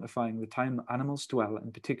 difficulties in quantifying the time animals dwell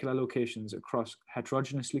in particular locations across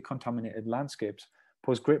heterogeneously contaminated landscapes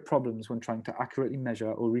pose great problems when trying to accurately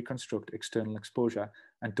measure or reconstruct external exposure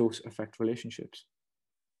and dose-effect relationships.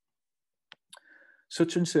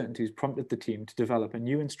 Such uncertainties prompted the team to develop a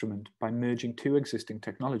new instrument by merging two existing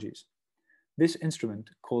technologies. This instrument,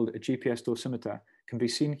 called a GPS dosimeter, can be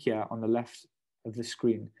seen here on the left of the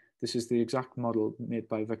screen. This is the exact model made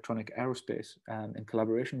by Vectronic Aerospace in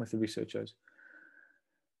collaboration with the researchers.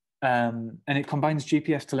 And it combines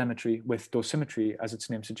GPS telemetry with dosimetry, as its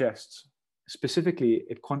name suggests. Specifically,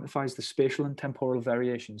 it quantifies the spatial and temporal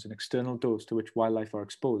variations in external dose to which wildlife are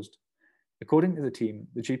exposed. According to the team,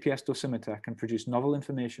 the GPS dosimeter can produce novel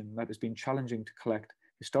information that has been challenging to collect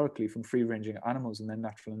historically from free-ranging animals in their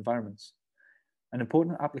natural environments. An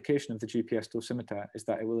important application of the GPS dosimeter is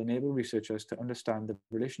that it will enable researchers to understand the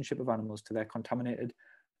relationship of animals to their contaminated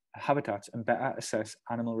habitats and better assess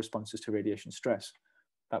animal responses to radiation stress.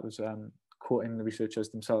 That was quoting the researchers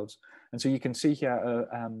themselves. And so you can see here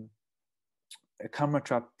a camera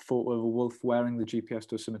trap photo of a wolf wearing the GPS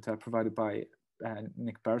dosimeter provided by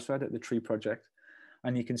Nick Beresford at the Tree Project.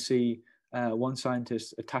 And you can see one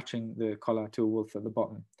scientist attaching the collar to a wolf at the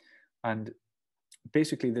bottom. And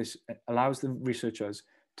basically this allows the researchers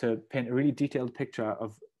to paint a really detailed picture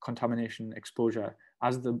of contamination exposure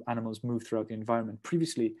as the animals move throughout the environment.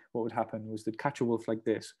 Previously, what would happen was they'd catch a wolf like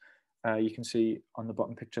this. You can see on the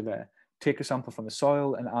bottom picture there, take a sample from the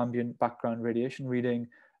soil, an ambient background radiation reading,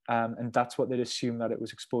 and that's what they'd assume that it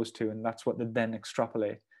was exposed to, and that's what they'd then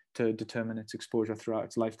extrapolate to determine its exposure throughout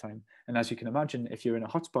its lifetime. And as you can imagine, if you're in a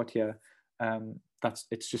hotspot here,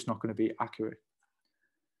 it's just not going to be accurate.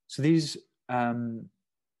 So these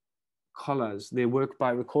collars, they work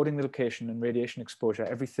by recording the location and radiation exposure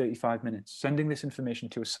every 35 minutes, sending this information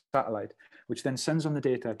to a satellite, which then sends on the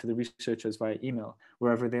data to the researchers via email,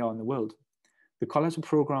 wherever they are in the world. The collars are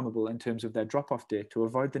programmable in terms of their drop-off date to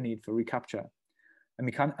avoid the need for recapture. A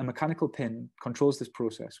mechanical pin controls this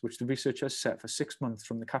process, which the researchers set for 6 months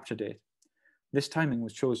from the capture date. This timing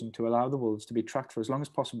was chosen to allow the wolves to be tracked for as long as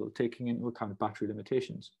possible, taking into account battery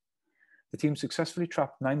limitations. The team successfully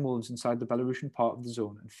trapped 9 wolves inside the Belarusian part of the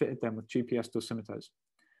zone and fitted them with GPS dosimeters.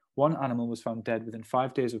 One animal was found dead within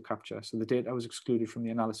 5 days of capture, so the data was excluded from the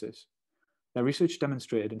analysis. Their research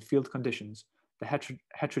demonstrated in field conditions the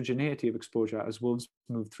heterogeneity of exposure as wolves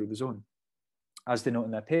moved through the zone. As they note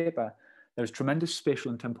in their paper, there is tremendous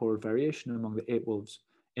spatial and temporal variation among the 8 wolves.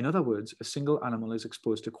 In other words, a single animal is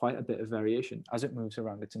exposed to quite a bit of variation as it moves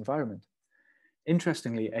around its environment.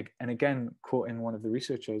 Interestingly, and again quoting one of the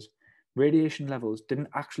researchers, radiation levels didn't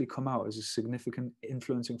actually come out as a significant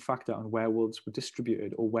influencing factor on where wolves were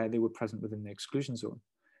distributed or where they were present within the exclusion zone,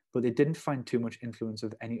 but they didn't find too much influence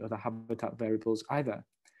of any other habitat variables either.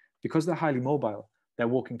 Because they're highly mobile, they're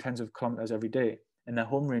walking tens of kilometers every day, and their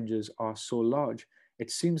home ranges are so large,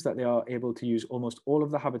 it seems that they are able to use almost all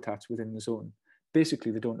of the habitats within the zone.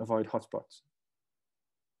 Basically, they don't avoid hotspots.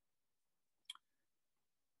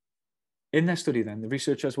 In their study then, the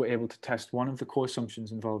researchers were able to test one of the core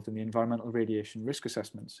assumptions involved in the environmental radiation risk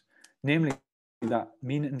assessments, namely that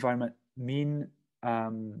mean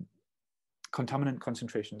contaminant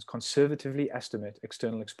concentrations conservatively estimate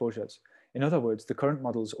external exposures. In other words, the current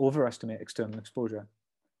models overestimate external exposure.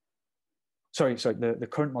 The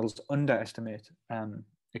current models underestimate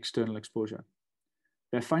external exposure.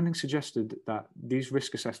 Their findings suggested that these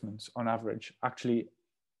risk assessments on average actually,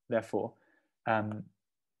 therefore,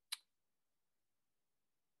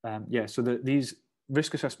 these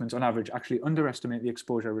risk assessments on average actually underestimate the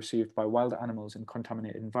exposure received by wild animals in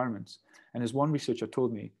contaminated environments. And as one researcher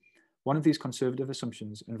told me, one of these conservative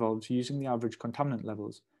assumptions involves using the average contaminant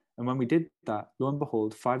levels. And when we did that, lo and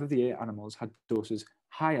behold, 5 of the 8 animals had doses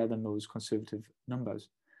higher than those conservative numbers.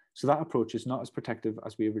 So that approach is not as protective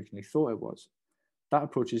as we originally thought it was. That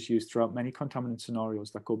approach is used throughout many contaminant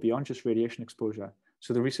scenarios that go beyond just radiation exposure.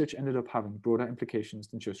 So the research ended up having broader implications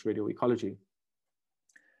than just radioecology.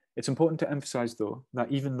 It's important to emphasize, though,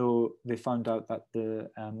 that even though they found out that the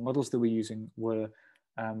models that we're using were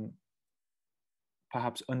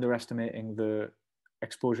perhaps underestimating the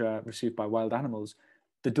exposure received by wild animals,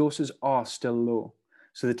 the doses are still low.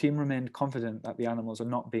 So the team remained confident that the animals are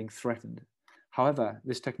not being threatened. However,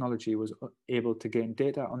 this technology was able to gain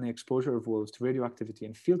data on the exposure of wolves to radioactivity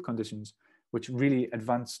in field conditions, which really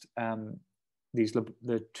advanced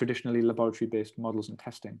the traditionally laboratory-based models and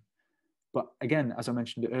testing. But again, as I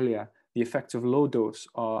mentioned earlier, the effects of low dose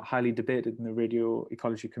are highly debated in the radio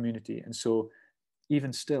ecology community. And so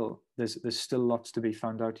even still, there's still lots to be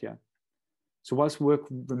found out here. So whilst work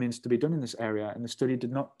remains to be done in this area, and the study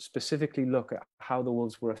did not specifically look at how the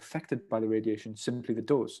wolves were affected by the radiation, simply the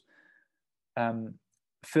dose,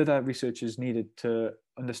 further research is needed to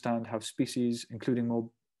understand how species, including more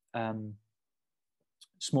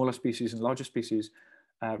smaller species and larger species,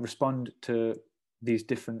 respond to these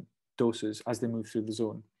different doses as they move through the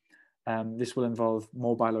zone. This will involve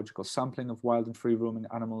more biological sampling of wild and free roaming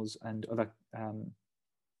animals and other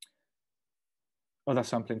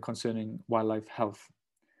sampling concerning wildlife health.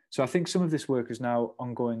 So I think some of this work is now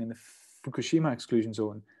ongoing in the Fukushima exclusion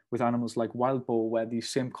zone with animals like wild boar, where these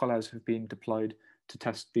same collars have been deployed to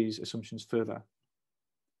test these assumptions further.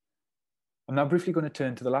 I'm now briefly going to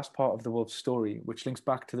turn to the last part of the wolf's story, which links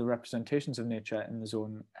back to the representations of nature in the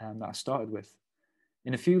zone that I started with.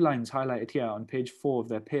 In a few lines highlighted here on page 4 of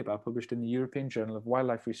their paper published in the European Journal of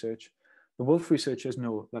Wildlife Research, the wolf researchers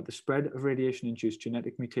know that the spread of radiation-induced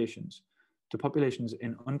genetic mutations to populations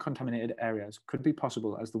in uncontaminated areas could be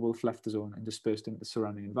possible as the wolf left the zone and dispersed into the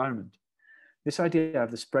surrounding environment. This idea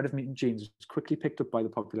of the spread of mutant genes was quickly picked up by the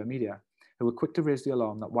popular media, who were quick to raise the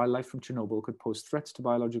alarm that wildlife from Chernobyl could pose threats to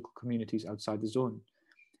biological communities outside the zone.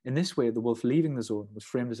 In this way, the wolf leaving the zone was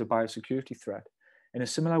framed as a biosecurity threat, in a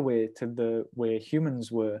similar way to the way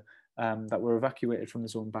humans were that were evacuated from the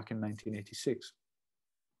zone back in 1986.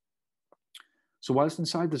 So whilst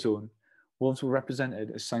inside the zone, wolves were represented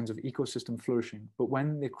as signs of ecosystem flourishing, but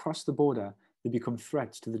when they cross the border, they become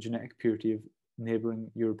threats to the genetic purity of neighbouring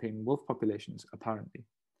European wolf populations, apparently.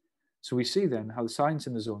 So we see then how the science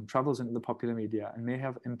in the zone travels into the popular media and may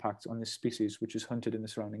have impacts on this species which is hunted in the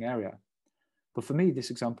surrounding area. But for me, this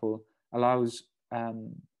example allows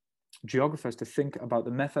geographers to think about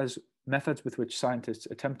the methods with which scientists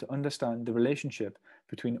attempt to understand the relationship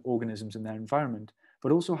between organisms and their environment,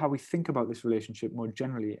 but also how we think about this relationship more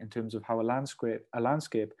generally in terms of how a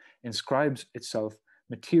landscape inscribes itself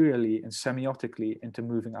materially and semiotically into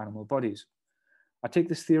moving animal bodies. I take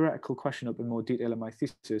this theoretical question up in more detail in my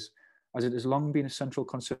thesis, as it has long been a central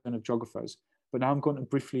concern of geographers, but now I'm going to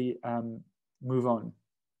briefly move on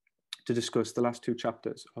to discuss the last 2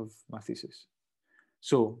 chapters of my thesis.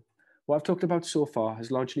 So, what I've talked about so far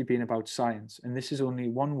has largely been about science, and this is only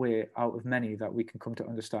one way out of many that we can come to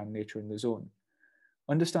understand nature in the zone.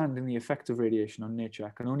 Understanding the effect of radiation on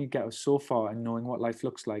nature can only get us so far in knowing what life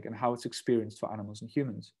looks like and how it's experienced for animals and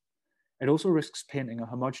humans. It also risks painting a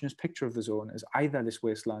homogeneous picture of the zone as either this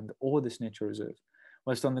wasteland or this nature reserve,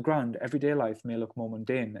 whilst on the ground, everyday life may look more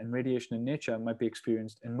mundane and radiation in nature might be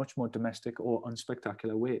experienced in much more domestic or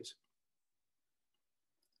unspectacular ways.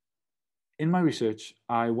 In my research,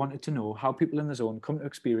 I wanted to know how people in the zone come to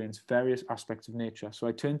experience various aspects of nature, so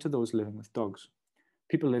I turned to those living with dogs.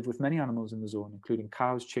 People live with many animals in the zone, including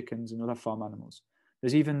cows, chickens, and other farm animals.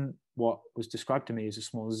 There's even what was described to me as a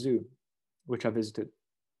small zoo, which I visited.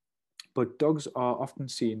 But dogs are often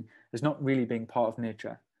seen as not really being part of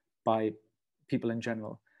nature by people in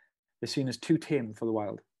general. They're seen as too tame for the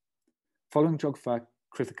wild. Following geographer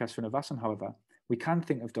Krithika Srinivasan, however, we can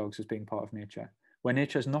think of dogs as being part of nature, where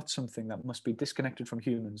nature is not something that must be disconnected from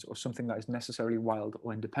humans or something that is necessarily wild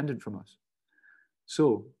or independent from us.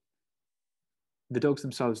 So, the dogs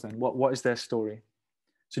themselves then, what is their story?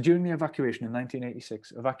 So during the evacuation in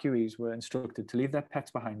 1986, evacuees were instructed to leave their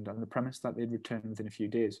pets behind on the premise that they'd return within a few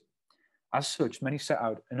days. As such, many set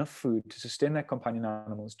out enough food to sustain their companion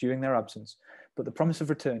animals during their absence, but the promise of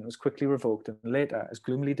return was quickly revoked, and later, as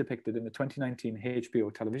gloomily depicted in the 2019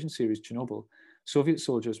 HBO television series Chernobyl, Soviet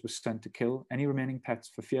soldiers were sent to kill any remaining pets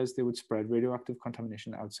for fears they would spread radioactive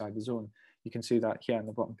contamination outside the zone. You can see that here in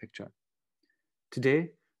the bottom picture.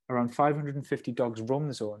 Today, around 550 dogs roam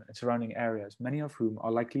the zone and surrounding areas, many of whom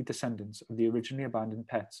are likely descendants of the originally abandoned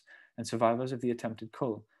pets and survivors of the attempted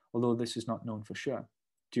cull, although this is not known for sure,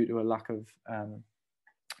 due to a lack of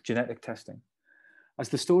genetic testing. As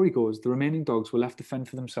the story goes, the remaining dogs were left to fend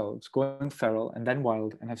for themselves, going feral and then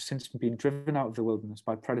wild, and have since been driven out of the wilderness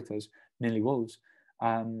by predators, mainly wolves,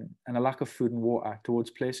 and a lack of food and water towards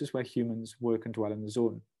places where humans work and dwell in the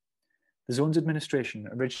zone. The zone's administration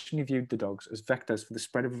originally viewed the dogs as vectors for the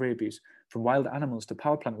spread of rabies from wild animals to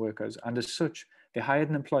power plant workers, and as such, they hired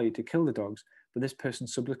an employee to kill the dogs, but this person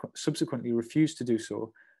subsequently refused to do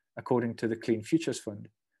so, according to the Clean Futures Fund,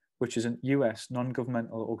 which is a US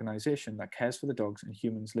non-governmental organization that cares for the dogs and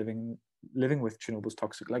humans living with Chernobyl's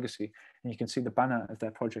toxic legacy. And you can see the banner of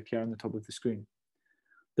their project here on the top of the screen.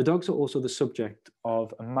 The dogs are also the subject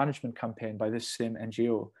of a management campaign by this same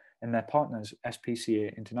NGO and their partners,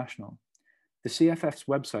 SPCA International. The CFF's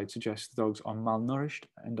website suggests the dogs are malnourished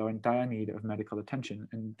and are in dire need of medical attention.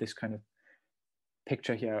 And this kind of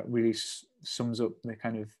picture here really sums up the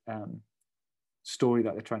kind of story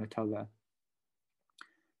that they're trying to tell there.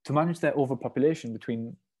 To manage their overpopulation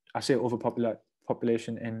I say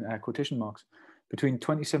overpopulation in quotation marks, between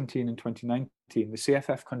 2017 and 2019, the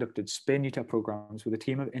CFF conducted spay-neuter programs with a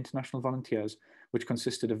team of international volunteers, which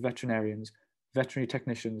consisted of veterinarians, veterinary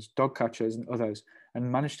technicians, dog catchers, and others,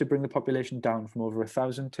 and managed to bring the population down from over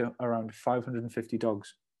 1,000 to around 550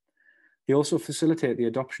 dogs. They also facilitate the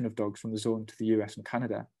adoption of dogs from the zone to the US and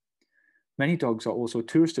Canada. Many dogs are also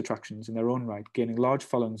tourist attractions in their own right, gaining large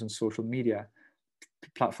followings on social media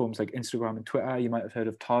platforms like Instagram and Twitter. You might have heard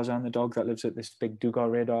of Tarzan, the dog that lives at this big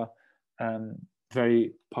Dugar radar.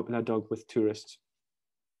 Very popular dog with tourists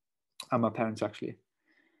and my parents, actually.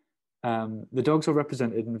 The dogs are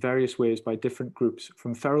represented in various ways by different groups,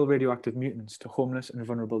 from feral radioactive mutants to homeless and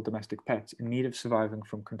vulnerable domestic pets in need of surviving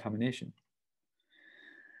from contamination.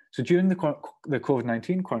 So during the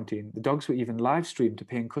COVID-19 quarantine, the dogs were even live streamed to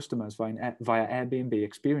paying customers via Airbnb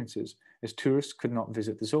experiences, as tourists could not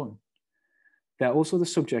visit the zone. They're also the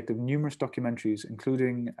subject of numerous documentaries,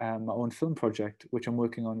 including my own film project, which I'm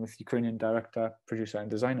working on with Ukrainian director, producer, and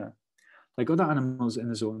designer. Like other animals in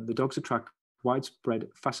the zone, the dogs attract widespread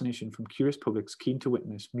fascination from curious publics keen to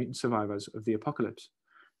witness mutant survivors of the apocalypse.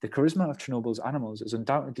 The charisma of Chernobyl's animals is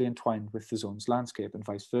undoubtedly entwined with the zone's landscape and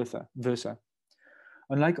vice versa.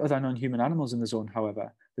 Unlike other non-human animals in the zone,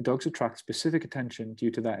 however, the dogs attract specific attention due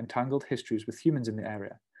to their entangled histories with humans in the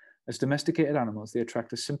area. As domesticated animals, they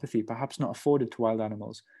attract a sympathy perhaps not afforded to wild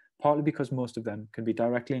animals, partly because most of them can be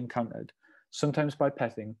directly encountered, sometimes by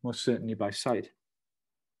petting, most certainly by sight.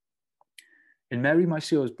 In Mary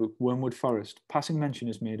Mysio's book, Wormwood Forest, passing mention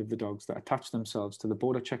is made of the dogs that attach themselves to the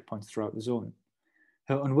border checkpoints throughout the zone.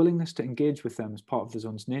 Her unwillingness to engage with them as part of the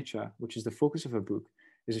zone's nature, which is the focus of her book,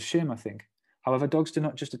 is a shame, I think. However, dogs do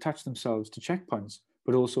not just attach themselves to checkpoints,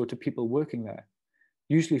 but also to people working there.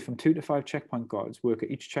 Usually from 2 to 5 checkpoint guards work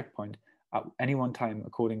at each checkpoint at any one time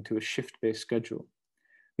according to a shift-based schedule.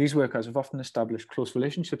 These workers have often established close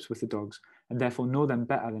relationships with the dogs and therefore know them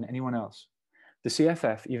better than anyone else. The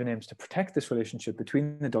CFF even aims to protect this relationship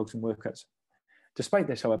between the dogs and workers. Despite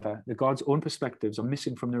this, however, the guards' own perspectives are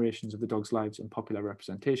missing from narrations of the dogs' lives in popular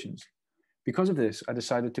representations. Because of this, I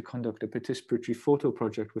decided to conduct a participatory photo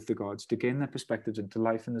project with the guards to gain their perspectives into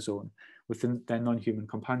life in the zone with their non-human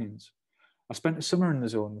companions. I spent a summer in the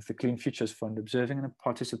zone with the Clean Futures Fund, observing and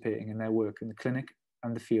participating in their work in the clinic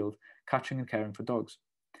and the field, catching and caring for dogs.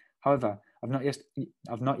 However, I've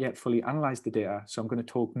not yet fully analysed the data, so I'm going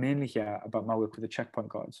to talk mainly here about my work with the checkpoint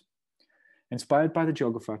guards. Inspired by the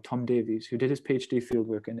geographer Tom Davies, who did his PhD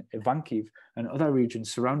fieldwork in Ivankiv and other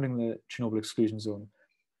regions surrounding the Chornobyl Exclusion Zone,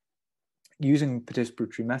 using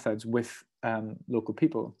participatory methods with local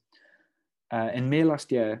people. In May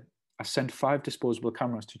last year, I sent 5 disposable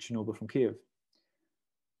cameras to Chernobyl from Kiev.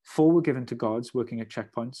 4 were given to guards working at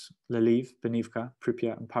checkpoints, Lviv, Benivka,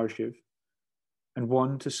 Pripyat, and Parashiv, and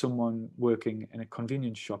 1 to someone working in a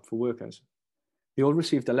convenience shop for workers. They all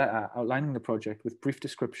received a letter outlining the project with brief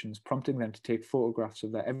descriptions, prompting them to take photographs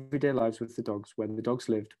of their everyday lives with the dogs, where the dogs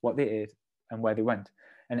lived, what they ate, and where they went,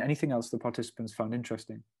 and anything else the participants found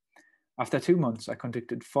interesting. After 2 months, I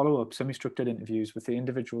conducted follow-up semi-structured interviews with the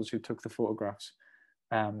individuals who took the photographs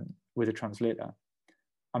with a translator.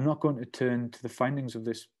 I'm not going to turn to the findings of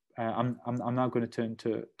this. I'm now going to turn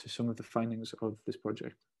to some of the findings of this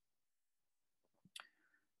project.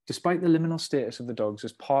 Despite the liminal status of the dogs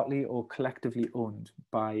as partly or collectively owned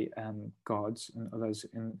by guards and others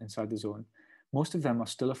inside the zone, most of them are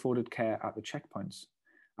still afforded care at the checkpoints.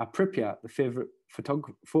 At Pripyat, the favorite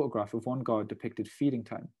photograph of one guard depicted feeding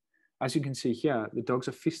time. As you can see here, the dogs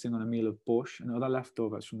are feasting on a meal of borscht and other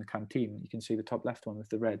leftovers from the canteen. You can see the top left one with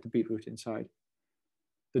the beetroot inside.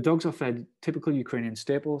 The dogs are fed typical Ukrainian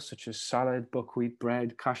staples such as salad, buckwheat,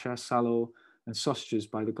 bread, kasha, salo, and sausages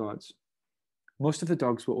by the guards. Most of the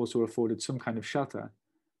dogs were also afforded some kind of shelter.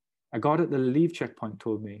 A guard at the Lviv checkpoint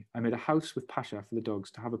told me, I made a house with pasha for the dogs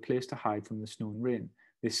to have a place to hide from the snow and rain.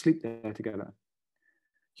 They sleep there together.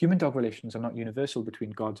 Human-dog relations are not universal between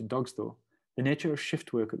guards and dogs, though. The nature of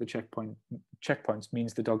shift work at the checkpoints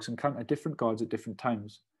means the dogs encounter different guards at different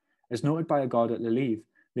times. As noted by a guard at Lviv,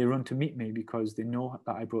 they run to meet me because they know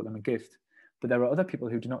that I brought them a gift. But there are other people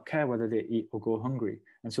who do not care whether they eat or go hungry,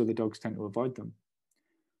 and so the dogs tend to avoid them.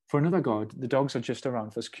 For another guard, the dogs are just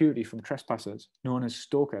around for security from trespassers, known as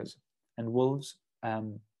stalkers, and wolves.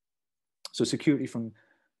 So security from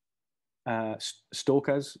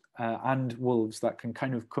stalkers and wolves that can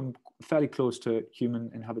kind of come fairly close to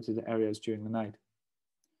human inhabited areas during the night.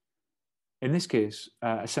 In this case,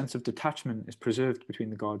 a sense of detachment is preserved between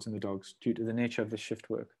the guards and the dogs due to the nature of the shift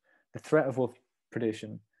work, the threat of wolf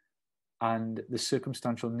predation, and the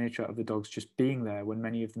circumstantial nature of the dogs just being there when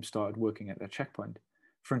many of them started working at their checkpoint.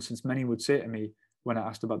 For instance, many would say to me, when I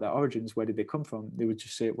asked about their origins, where did they come from? They would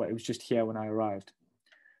just say, well, it was just here when I arrived.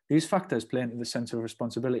 These factors play into the sense of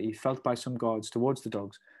responsibility felt by some guards towards the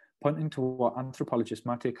dogs, pointing to what anthropologist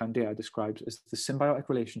Mate Kandea describes as the symbiotic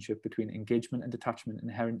relationship between engagement and detachment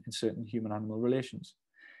inherent in certain human-animal relations.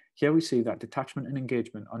 Here we see that detachment and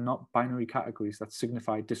engagement are not binary categories that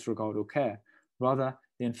signify disregard or care. Rather,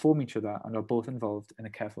 they inform each other and are both involved in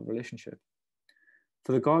a careful relationship.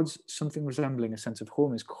 For the guards, something resembling a sense of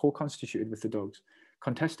home is co-constituted with the dogs,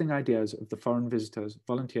 contesting ideas of the foreign visitors,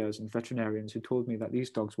 volunteers, and veterinarians who told me that these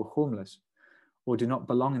dogs were homeless or do not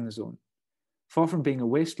belong in the zone. Far from being a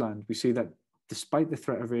wasteland, we see that despite the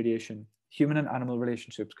threat of radiation, human and animal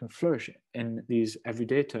relationships can flourish in these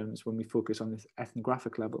everyday terms when we focus on this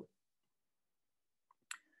ethnographic level.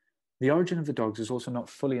 The origin of the dogs is also not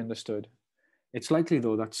fully understood. It's likely,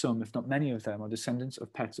 though, that some, if not many of them, are descendants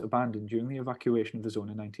of pets abandoned during the evacuation of the zone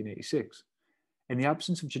in 1986. In the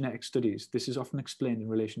absence of genetic studies, this is often explained in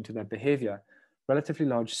relation to their behavior, relatively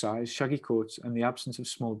large size, shaggy coats, and the absence of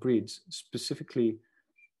small breeds, specifically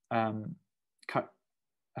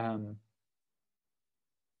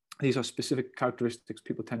these are specific characteristics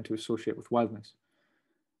people tend to associate with wildness.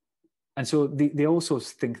 And so they also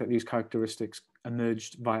think that these characteristics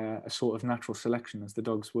emerged via a sort of natural selection as the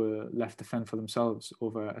dogs were left to fend for themselves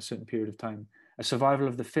over a certain period of time. A survival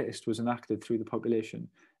of the fittest was enacted through the population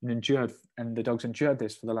and the dogs endured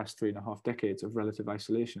this for the last 3.5 decades of relative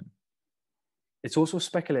isolation. It's also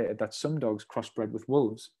speculated that some dogs crossbred with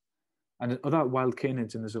wolves and other wild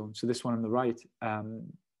canids in the zone. So this one on the right,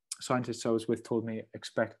 scientists I was with told me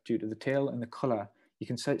expect due to the tail and the color, you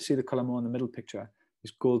can see the color more in the middle picture,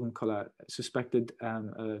 this golden color, suspected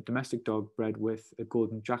a domestic dog bred with a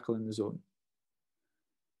golden jackal in the zone.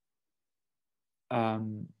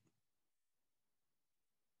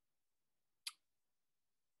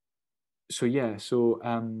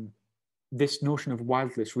 This notion of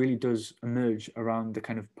wildness really does emerge around the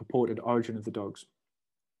kind of purported origin of the dogs.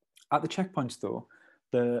 At the checkpoints, though,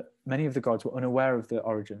 many of the guards were unaware of the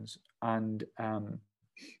origins, and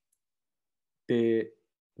the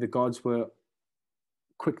guards were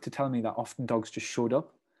quick to tell me that often dogs just showed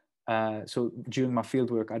up. So during my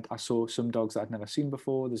fieldwork, I saw some dogs that I'd never seen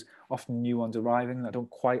before. There's often new ones arriving that don't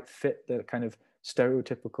quite fit the kind of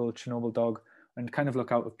stereotypical Chernobyl dog and kind of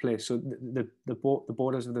look out of place. So the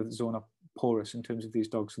borders of the zone are porous in terms of these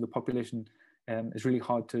dogs. So the population is really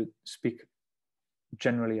hard to speak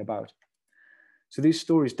generally about. So these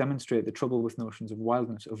stories demonstrate the trouble with notions of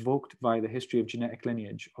wildness evoked via the history of genetic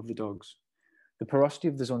lineage of the dogs. The porosity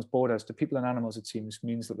of the zone's borders to people and animals, it seems,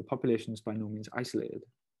 means that the population is by no means isolated.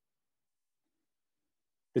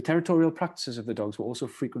 The territorial practices of the dogs were also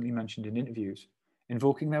frequently mentioned in interviews,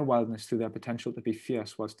 invoking their wildness through their potential to be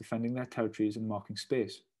fierce whilst defending their territories and marking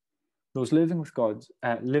space. Those living with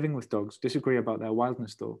dogs disagree about their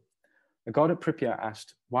wildness, though. A guard at Pripyat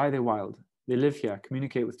asked, why are they wild? They live here,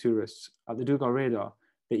 communicate with tourists. At the Dugar radar,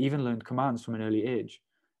 they even learned commands from an early age.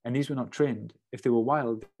 And these were not trained. If they were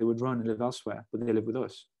wild, they would run and live elsewhere, but they live with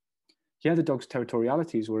us. Here the dogs'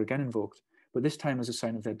 territorialities were again invoked, but this time as a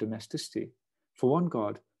sign of their domesticity. For one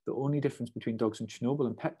guard, the only difference between dogs in Chernobyl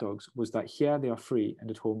and pet dogs was that here they are free and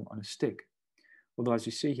at home on a stick. Although as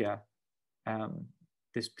you see here,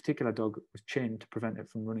 this particular dog was chained to prevent it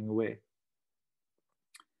from running away.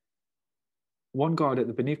 One guard at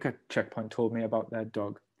the Benivka checkpoint told me about their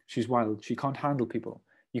dog. She's wild, she can't handle people.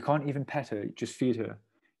 You can't even pet her, just feed her.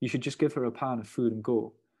 You should just give her a pan of food and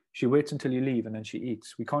go. She waits until you leave and then she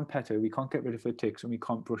eats. We can't pet her, we can't get rid of her ticks, and we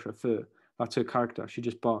can't brush her fur. That's her character, she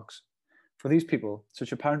just barks. For these people,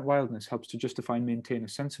 such apparent wildness helps to justify and maintain a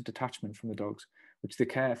sense of detachment from the dogs, which they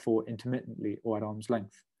care for intermittently or at arm's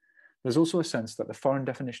length. There's also a sense that the foreign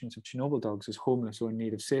definitions of Chernobyl dogs as homeless or in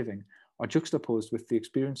need of saving are juxtaposed with the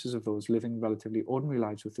experiences of those living relatively ordinary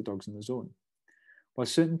lives with the dogs in the zone. While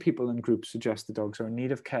certain people and groups suggest the dogs are in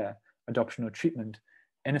need of care, adoption, or treatment,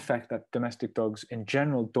 in effect that domestic dogs in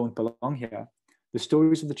general don't belong here, the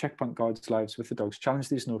stories of the checkpoint guards' lives with the dogs challenge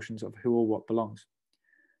these notions of who or what belongs.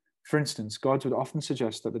 For instance, guards would often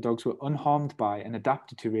suggest that the dogs were unharmed by and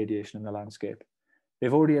adapted to radiation in the landscape.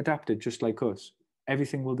 They've already adapted just like us.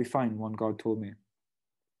 Everything will be fine, one guard told me.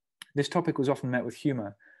 This topic was often met with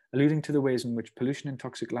humour, alluding to the ways in which pollution in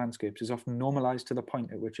toxic landscapes is often normalised to the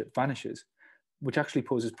point at which it vanishes, which actually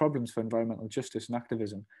poses problems for environmental justice and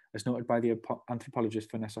activism, as noted by the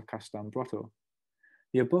anthropologist Vanessa Castan-Brotto.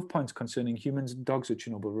 The above points concerning humans and dogs at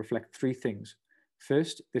Chernobyl reflect three things.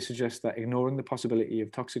 First, they suggest that ignoring the possibility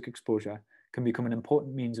of toxic exposure can become an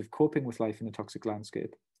important means of coping with life in a toxic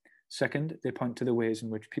landscape. Second, they point to the ways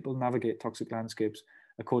in which people navigate toxic landscapes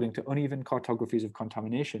according to uneven cartographies of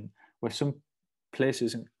contamination, where some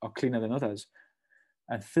places are cleaner than others.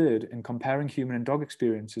 And third, in comparing human and dog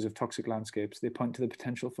experiences of toxic landscapes, they point to the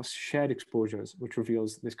potential for shared exposures, which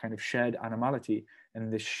reveals this kind of shared animality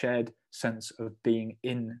and this shared sense of being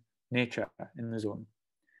in nature in the zone.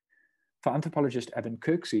 For anthropologist Eben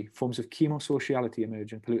Kirksey, forms of chemosociality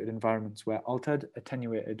emerge in polluted environments where altered,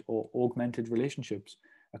 attenuated, or augmented relationships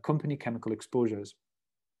accompany chemical exposures.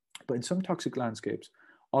 But in some toxic landscapes,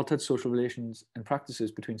 altered social relations and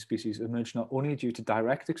practices between species emerge not only due to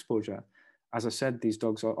direct exposure. As I said, these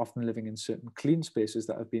dogs are often living in certain clean spaces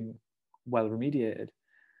that have been well remediated,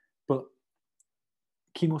 but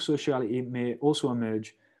chemosociality may also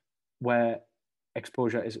emerge where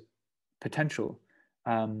exposure is potential.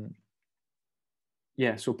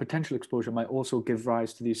 So potential exposure might also give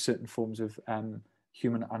rise to these certain forms of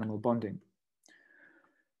human-animal bonding.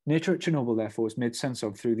 Nature at Chernobyl, therefore, is made sense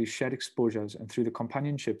of through these shared exposures and through the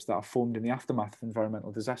companionships that are formed in the aftermath of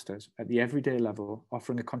environmental disasters at the everyday level,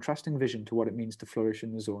 offering a contrasting vision to what it means to flourish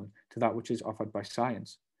in the zone to that which is offered by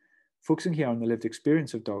science. Focusing here on the lived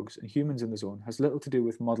experience of dogs and humans in the zone has little to do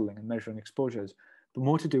with modelling and measuring exposures, but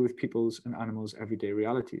more to do with people's and animals' everyday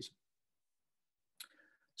realities.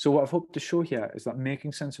 So what I've hoped to show here is that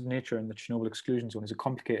making sense of nature in the Chornobyl Exclusion Zone is a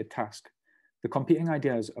complicated task. The competing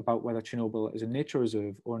ideas about whether Chernobyl is a nature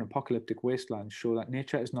reserve or an apocalyptic wasteland show that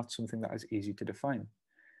nature is not something that is easy to define.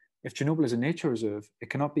 If Chernobyl is a nature reserve,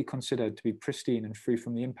 it cannot be considered to be pristine and free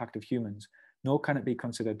from the impact of humans, nor can it be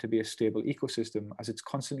considered to be a stable ecosystem as it's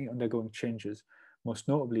constantly undergoing changes, most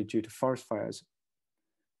notably due to forest fires.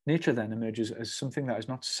 Nature then emerges as something that is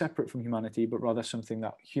not separate from humanity, but rather something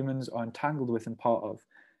that humans are entangled with and part of,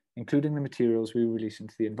 including the materials we release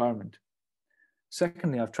into the environment.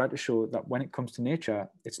 Secondly, I've tried to show that when it comes to nature,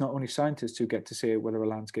 it's not only scientists who get to say whether a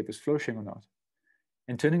landscape is flourishing or not.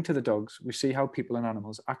 In turning to the dogs, we see how people and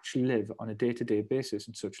animals actually live on a day-to-day basis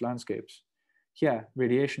in such landscapes. Here,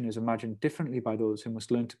 radiation is imagined differently by those who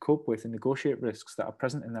must learn to cope with and negotiate risks that are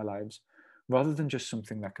present in their lives, rather than just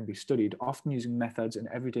something that can be studied, often using methods and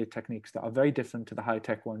everyday techniques that are very different to the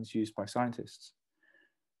high-tech ones used by scientists.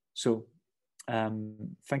 So,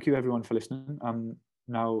 thank you everyone for listening. I'm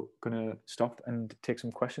now going to stop and take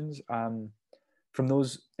some questions. From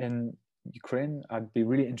those in Ukraine, I'd be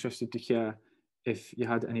really interested to hear if you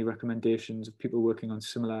had any recommendations of people working on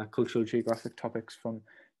similar cultural geographic topics from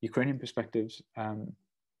Ukrainian perspectives. And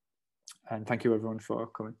thank you everyone for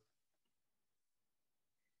coming.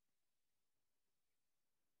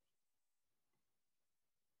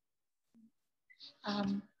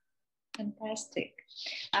 Fantastic.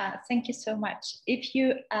 Thank you so much. If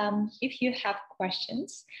you have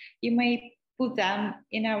questions, you may put them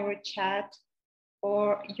in our chat,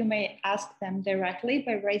 or you may ask them directly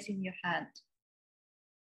by raising your hand.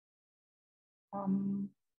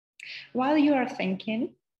 While you are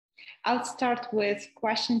thinking, I'll start with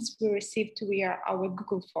questions we received via our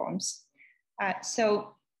Google Forms.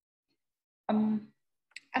 So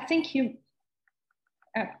I think you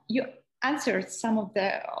answered some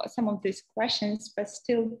of these questions, but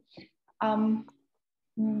still,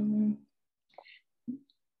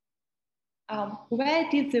 where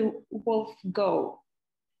did the wolf go?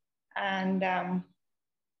 And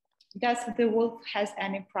does the wolf has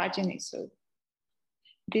any progeny? So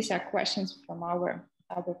these are questions from our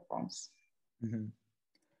forms. Mm-hmm.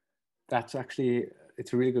 That's actually,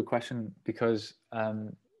 it's a really good question, because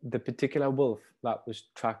the particular wolf that was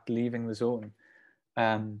tracked leaving the zone,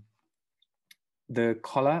 the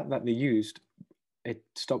collar that they used, it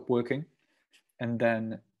stopped working, and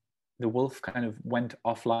then the wolf kind of went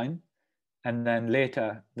offline, and then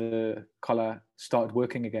later the collar started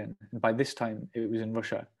working again, and by this time it was in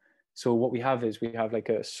Russia. So what we have is we have like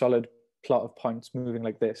a solid plot of points moving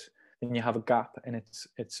like this, then you have a gap and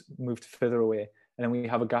it's moved further away, and then we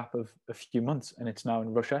have a gap of a few months and it's now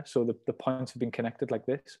in Russia. So the points have been connected like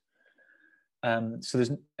this. So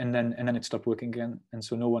there's, and then it stopped working again, and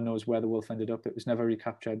so no one knows where the wolf ended up. It was never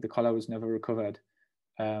recaptured. The collar was never recovered.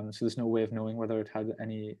 So there's no way of knowing whether it had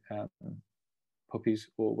any puppies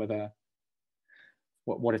or whether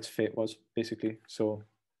what its fate was, basically. So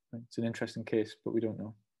it's an interesting case, but we don't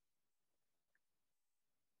know.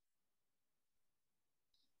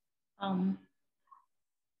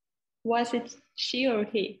 Was it she or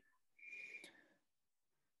he?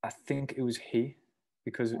 I think it was he,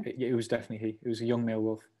 because it was definitely he. It was a young male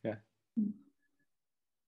wolf. Yeah.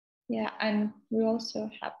 Yeah, and we also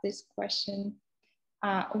have this question: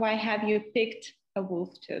 why have you picked a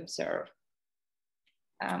wolf to observe?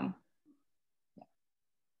 I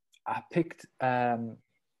picked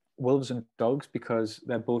wolves and dogs because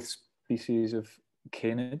they're both species of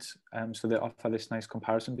canids, so they offer this nice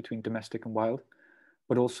comparison between domestic and wild.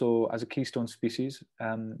 But also, as a keystone species,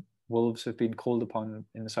 wolves have been called upon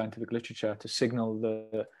in the scientific literature to signal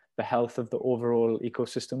the health of the overall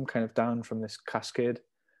ecosystem, kind of down from this cascade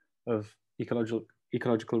of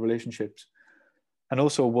ecological relationships. And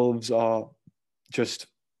also, wolves are just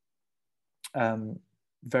a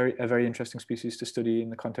very interesting species to study in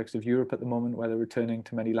the context of Europe at the moment, where they're returning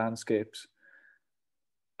to many landscapes.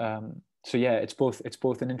 So yeah, it's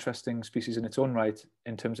both an interesting species in its own right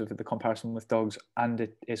in terms of the comparison with dogs, and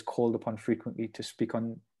it is called upon frequently to speak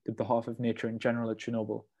on the behalf of nature in general at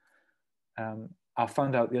Chernobyl. I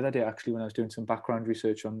found out the other day, actually, when I was doing some background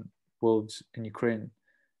research on wolves in Ukraine,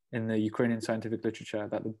 in the Ukrainian scientific literature,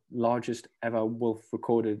 that the largest ever wolf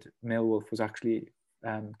recorded, male wolf, was actually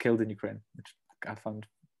killed in Ukraine, which I found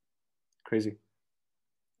crazy.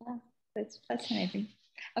 Yeah, that's fascinating.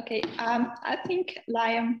 Okay, I think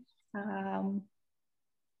Liam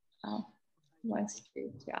wants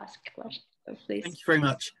to ask a question, so please. Thank you very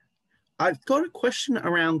much. I've got a question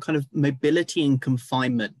around kind of mobility and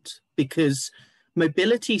confinement, because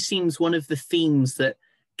mobility seems one of the themes that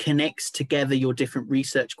connects together your different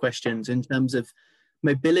research questions in terms of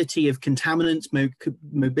mobility of contaminants,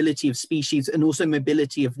 mobility of species, and also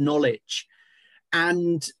mobility of knowledge.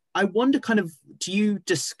 And I wonder, kind of, do you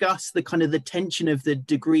discuss the kind of the tension of the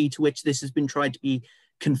degree to which this has been tried to be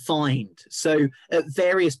confined? So at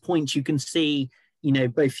various points you can see, you know,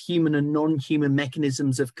 both human and non-human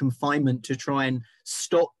mechanisms of confinement to try and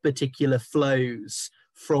stop particular flows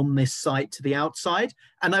from this site to the outside.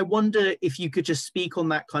 And I wonder if you could just speak on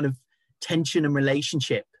that kind of tension and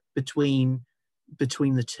relationship between the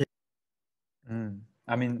two.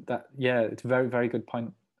 I mean, that, yeah, it's a very good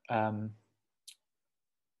point.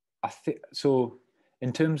 I think so.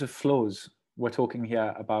 In terms of flows, we're talking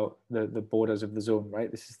here about the borders of the zone,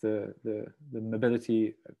 right? This is the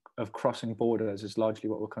mobility of crossing borders is largely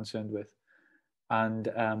what we're concerned with. And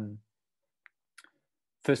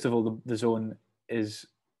first of all, the zone is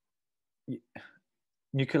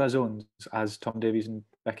nuclear zones, as Tom Davies and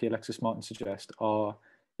Becky Alexis Martin suggest, are,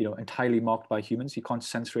 you know, entirely marked by humans. You can't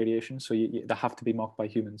sense radiation, so they have to be marked by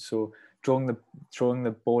humans. So drawing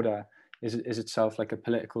the border is itself like a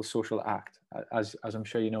political, social act, as I'm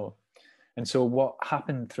sure you know. And so what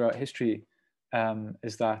happened throughout history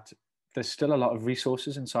is that there's still a lot of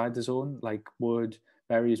resources inside the zone, like wood,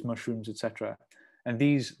 berries, mushrooms, etc. And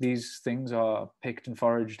these things are picked and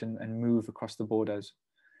foraged and move across the borders.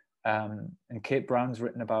 And Kate Brown's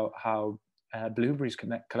written about how blueberries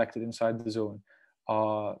collected inside the zone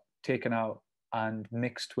are taken out and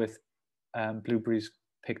mixed with blueberries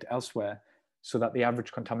picked elsewhere, so that the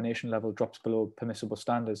average contamination level drops below permissible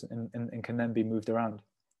standards and can then be moved around.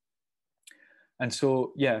 And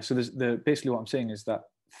so, yeah, so there's basically what I'm saying is that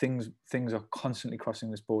things are constantly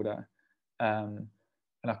crossing this border and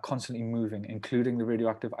are constantly moving, including the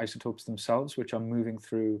radioactive isotopes themselves, which are moving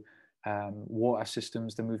through water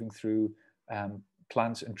systems, they're moving through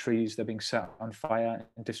plants and trees, they're being set on fire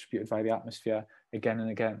and distributed via the atmosphere again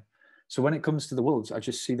and again. So when it comes to the wolves, I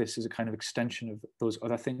just see this as a kind of extension of those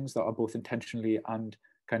other things that are both intentionally and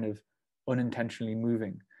kind of unintentionally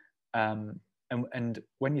moving. And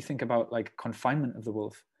when you think about like confinement of the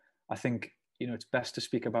wolf, I think, you know, it's best to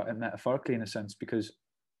speak about it metaphorically in a sense, because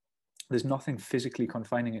there's nothing physically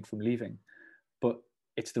confining it from leaving, but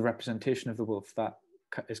it's the representation of the wolf that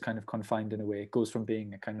is kind of confined in a way. It goes from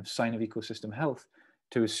being a kind of sign of ecosystem health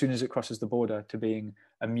to, as soon as it crosses the border, to being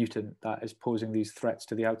a mutant that is posing these threats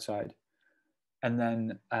to the outside. And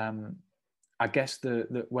then I guess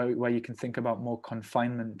where you can think about more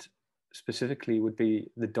confinement specifically would be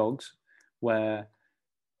the dogs, where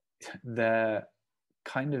they're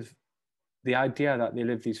kind of, the idea that they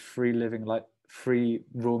live these free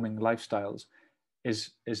roaming lifestyles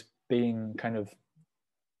is being kind of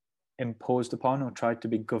imposed upon or tried to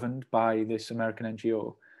be governed by this American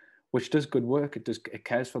NGO, which does good work. It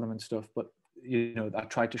cares for them and stuff. But, you know, I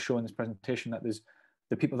tried to show in this presentation that there's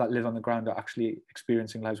the people that live on the ground are actually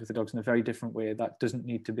experiencing lives with the dogs in a very different way that doesn't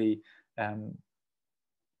need to be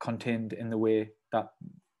contained in the way that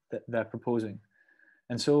they're proposing.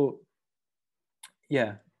 And so,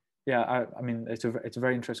 yeah, I mean, it's a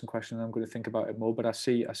very interesting question, and I'm going to think about it more. But I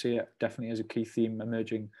see it definitely as a key theme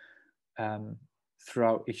emerging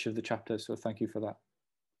throughout each of the chapters. So thank you for that.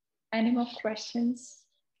 Any more questions?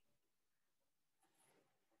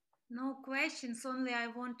 No questions, only I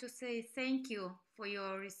want to say thank you for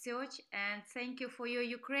your research and thank you for your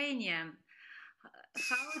Ukrainian.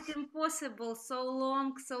 how it impossible, so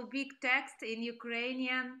long, so big text in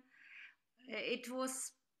Ukrainian. It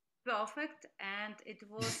was perfect, and it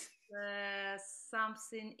was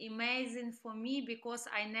something amazing for me because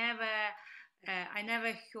I never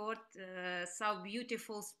heard so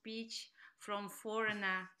beautiful speech from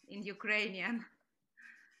foreigner in Ukrainian.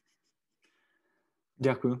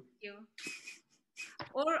 Дякую.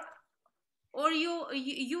 Or you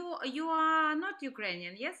are not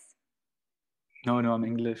Ukrainian, yes? No, I'm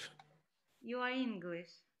English. You are English.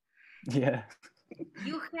 Yeah.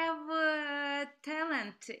 You have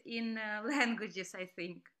talent in languages, I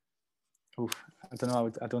think. Oof, I don't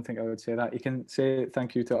know. I don't think I would say that. You can say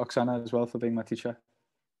thank you to Oksana as well for being my teacher.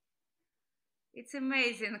 It's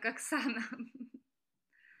amazing, Oksana.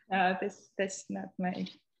 That's not my,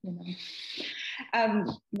 you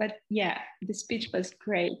know. But yeah, the speech was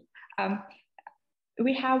great.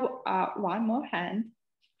 We have one more hand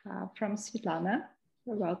from Svetlana.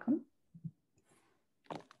 You're welcome.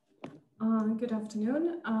 Good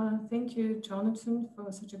afternoon. Thank you, Jonathan,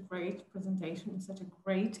 for such a great presentation, such a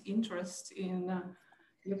great interest in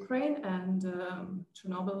Ukraine and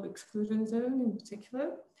Chornobyl Exclusion Zone in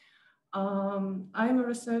particular. I'm a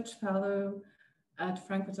research fellow at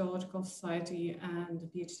Frankfurt Zoological Society and a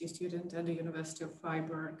PhD student at the University of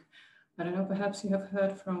Freiburg. I don't know, perhaps you have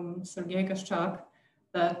heard from Sergei Gashchak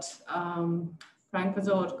that Frankfurt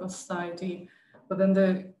Zoological Society, within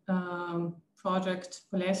the project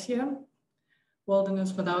Polesia,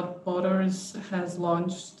 Wilderness Without Borders, has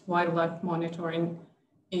launched wildlife monitoring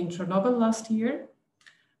in Chernobyl last year.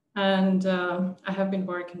 And I have been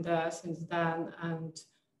working there since then. And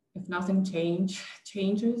if nothing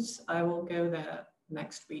changes, I will go there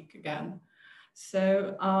next week again.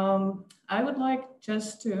 So I would like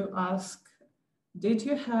just to ask, have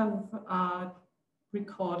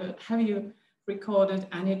you recorded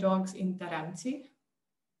any dogs in Teremci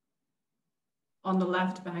on the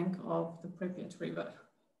left bank of the Pripyat River?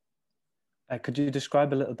 Could you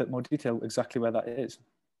describe a little bit more detail exactly where that is?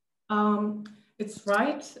 It's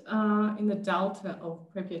right in the delta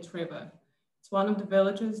of Pripyat River. It's one of the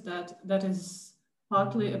villages that is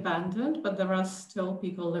partly abandoned, but there are still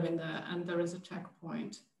people living there, and there is a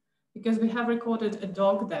checkpoint. Because we have recorded a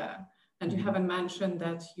dog there, and you haven't mentioned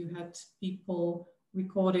that you had people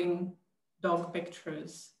recording dog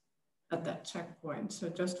pictures at that checkpoint. So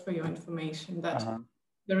just for your information, that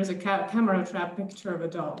there is a camera trap picture of a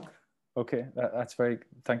dog. Okay, that's very,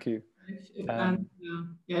 thank you. And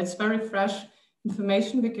yeah, it's very fresh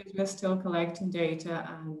information because we're still collecting data,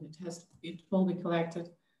 and it will be collected.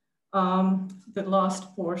 The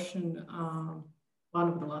last portion, one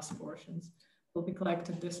of the last portions, will be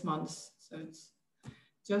collected this month. So it's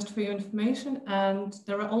just for your information. And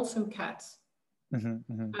there are also cats.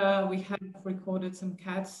 We have recorded some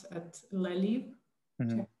cats at Leliv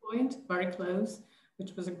checkpoint, very close,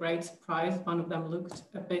 which was a great surprise. One of them looked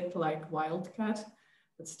a bit like wildcat,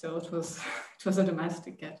 but still it was a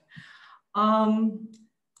domestic cat. I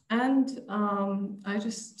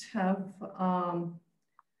just have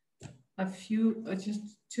just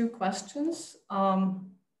two questions.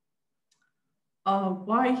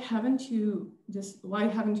 Why haven't you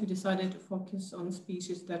decided to focus on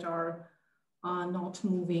species that are not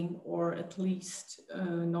moving, or at least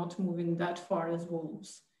not moving that far as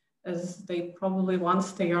wolves, as they probably,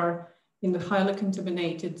 once they are in the highly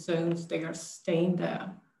contaminated zones, they are staying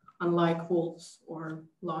there, unlike wolves or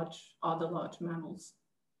other large mammals?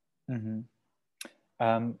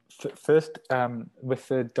 First, with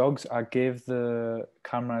the dogs, I gave the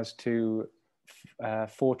cameras to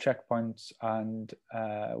 4 checkpoints and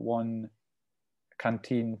 1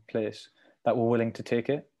 canteen place that were willing to take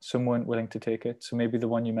it. Some weren't willing to take it, so maybe the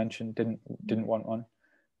one you mentioned didn't want one.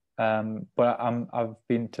 But I've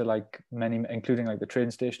been to like many, including like the train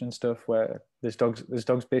station and stuff, where there's dogs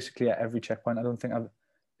basically at every checkpoint. I don't think I've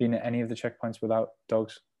been at any of the checkpoints without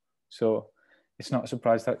dogs, so it's not a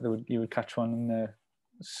surprise that you would catch one in the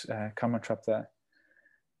camera trap there.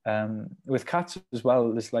 With cats as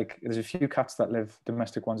well, there's a few cats that live,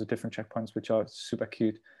 domestic ones, at different checkpoints, which are super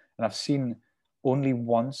cute, and I've seen only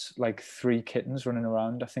once like 3 kittens running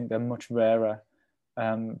around. I think they're much rarer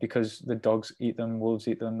because the dogs eat them, wolves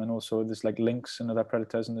eat them, and also there's like lynx and other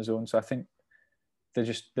predators in the zone. So I think they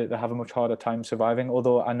have a much harder time surviving.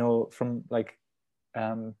 Although I know from like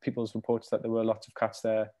people's reports that there were lots of cats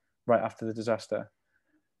there right after the disaster.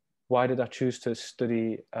 Why did I choose to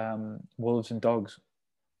study wolves and dogs?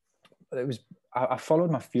 It was I followed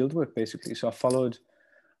my fieldwork basically. So I followed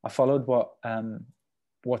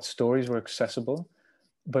what stories were accessible.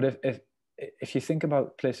 But if you think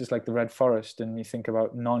about places like the Red Forest and you think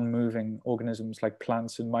about non-moving organisms like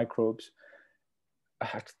plants and microbes,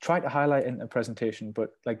 try to highlight in a presentation, but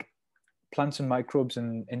like plants and microbes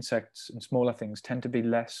and insects and smaller things tend to be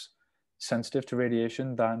less sensitive to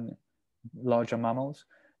radiation than larger mammals,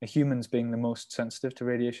 and humans being the most sensitive to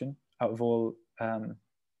radiation out of all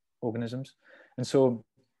organisms. And so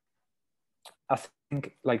I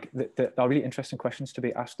think like there are really interesting questions to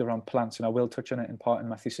be asked around plants, and I will touch on it in part in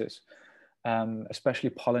my thesis, especially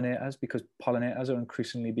pollinators, because pollinators are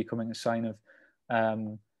increasingly becoming a sign of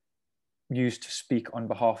used to speak on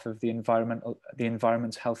behalf of the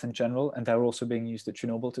environment's health in general, and they're also being used at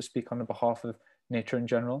Chernobyl to speak on the behalf of nature in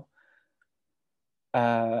general.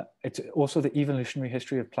 It's also the evolutionary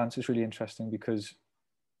history of plants is really interesting because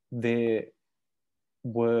they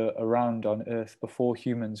were around on Earth before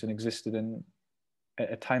humans and existed in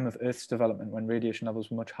a time of Earth's development when radiation levels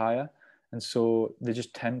were much higher, and so they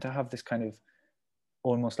just tend to have this kind of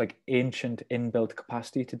almost like ancient inbuilt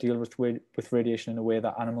capacity to deal with radiation in a way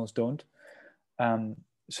that animals don't.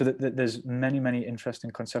 So that there's many interesting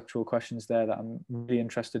conceptual questions there that I'm really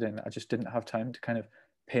interested in. I just didn't have time to kind of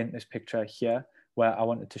paint this picture here, where I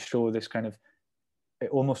wanted to show this kind of, it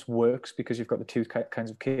almost works because you've got the two kinds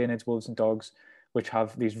of canids, wolves and dogs, which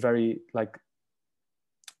have these very like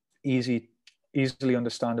easily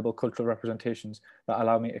understandable cultural representations that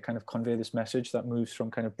allow me to kind of convey this message that moves from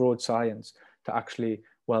kind of broad science to actually,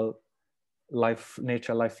 well,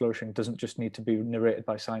 nature, life flourishing doesn't just need to be narrated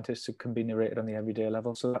by scientists, it can be narrated on the everyday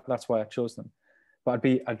level. So that's why I chose them. But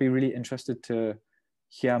I'd be really interested to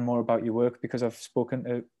hear more about your work, because I've spoken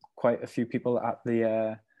to quite a few people at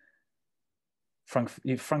the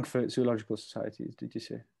Frankfurt Zoological Society, did you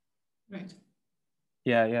say? Right.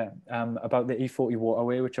 Yeah. About the E40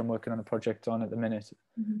 waterway, which I'm working on a project on at the minute,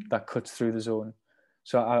 that cuts through the zone.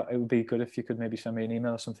 So it would be good if you could maybe send me an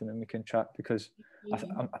email or something and we can chat, because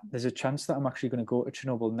there's a chance that I'm actually going to go to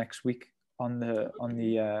Chernobyl next week on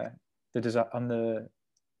the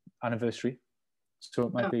anniversary. So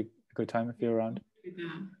it might be a good time if you're around.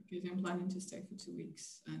 Because I'm planning to stay for 2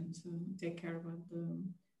 weeks and take care about the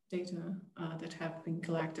data that have been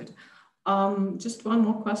collected. Just one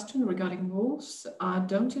more question regarding wolves.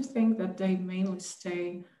 Don't you think that they mainly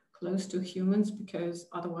stay close to humans because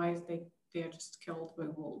otherwise they are just killed by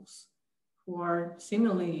wolves, who are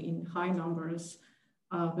similarly in high numbers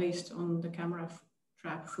based on the camera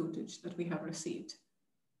trap footage that we have received?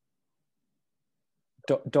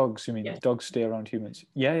 Dogs, you mean? Yes. Dogs stay around humans?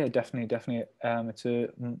 Yeah, definitely. It's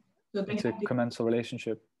a commensal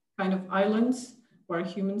relationship. Kind of islands where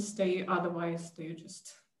humans stay, otherwise they're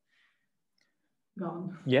just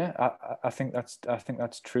gone. Yeah, I think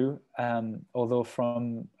that's true. Although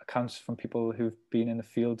from accounts from people who've been in the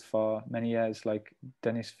field for many years, like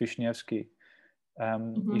Denis Vishnievsky,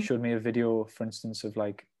 he showed me a video, for instance, of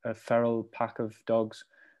like a feral pack of dogs.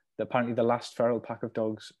 Apparently the last feral pack of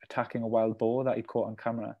dogs attacking a wild boar that he'd caught on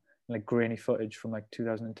camera, like grainy footage from like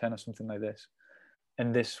 2010 or something like this.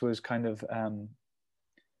 And this was kind of,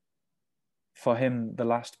 for him, the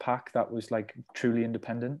last pack that was like truly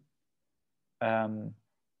independent. So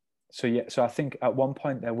I think at one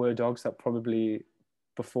point there were dogs that probably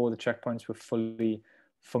before the checkpoints were fully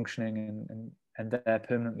functioning and there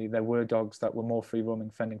permanently, there were dogs that were more free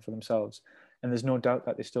roaming, fending for themselves. And there's no doubt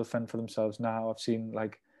that they still fend for themselves now. I've seen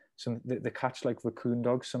like they catch like raccoon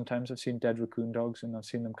dogs. Sometimes I've seen dead raccoon dogs and I've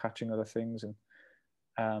seen them catching other things. And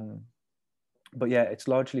but yeah, it's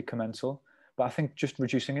largely commensal. But I think just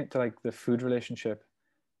reducing it to like the food relationship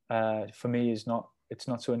for me it's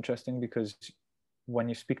not so interesting, because when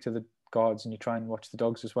you speak to the gods and you try and watch the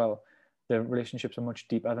dogs as well, the relationships are much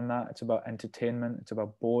deeper than that. It's about entertainment, it's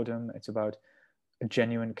about boredom, it's about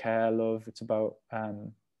genuine care, love, it's about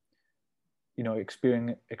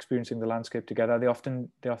experiencing the landscape together. They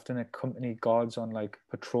often accompany gods on like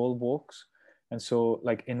patrol walks. And so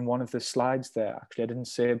like in one of the slides there, actually I didn't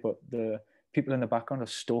say, but the people in the background are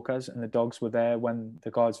stalkers, and the dogs were there when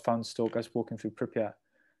the gods found stalkers walking through Pripyat.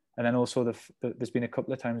 And then also there's been a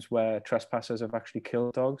couple of times where trespassers have actually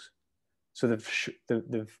killed dogs. So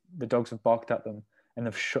the dogs have barked at them and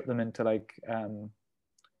they've shut them into like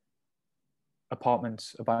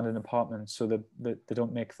abandoned apartments, so that they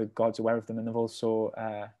don't make the gods aware of them. And they've also,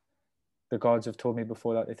 the gods have told me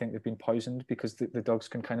before that they think they've been poisoned because the dogs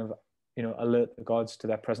can kind of, alert the gods to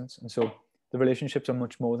their presence. And so the relationships are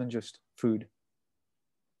much more than just food.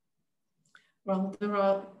 Well, there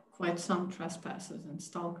are quite some trespassers and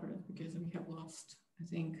stalkers, because we have lost, I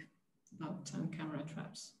think, about 10 camera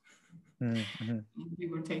traps. Mm-hmm. We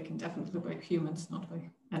were taken definitely by humans, not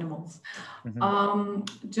by animals.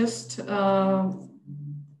 Mm-hmm. Just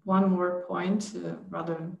one more point,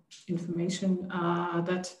 rather information,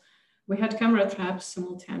 that we had camera traps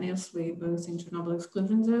simultaneously both in Chornobyl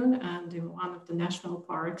Exclusion Zone and in one of the national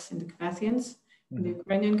parks in the Carpathians, in the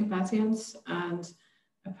Ukrainian Carpathians. And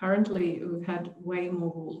apparently we've had way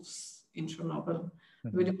more wolves in Chernobyl.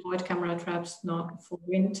 We deployed camera traps not for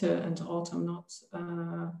winter and autumn, not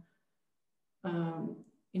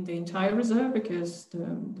in the entire reserve, because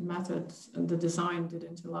the methods and the design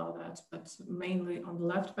didn't allow that, but mainly on the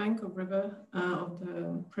left bank of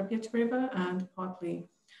the Pripyat River, and partly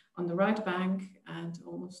on the right bank, and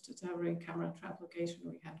almost at every camera trap location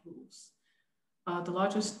we had wolves. The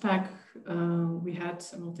largest pack we had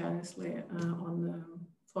simultaneously on the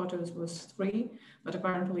photos was 3, but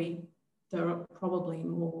apparently there are probably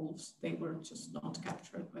more wolves. They were just not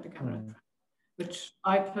captured by the camera trap, which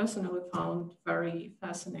I personally found very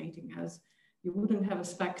fascinating, as you wouldn't have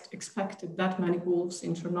expected that many wolves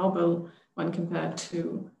in Chernobyl when compared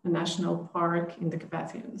to a national park in the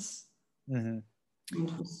Carpathians.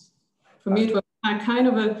 For me, it was kind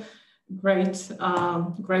of a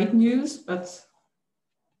great news, but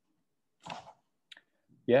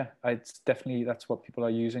yeah, it's definitely, that's what people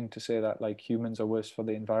are using to say that like humans are worse for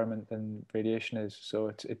the environment than radiation is. So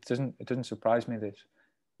it doesn't surprise me that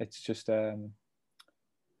it's just the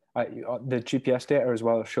GPS data as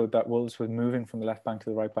well showed that wolves were moving from the left bank to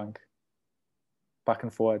the right bank, back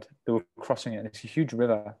and forward. They were crossing it, and it's a huge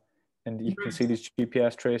river, and you can see these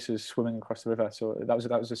GPS traces swimming across the river. So that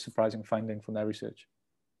was a surprising finding from their research.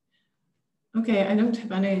 Okay, I don't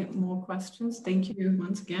have any more questions. Thank you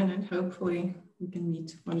once again, and hopefully we can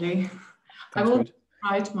meet one day. I will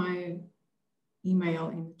write my email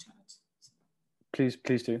in the chat.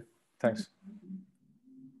 Please do. Thanks.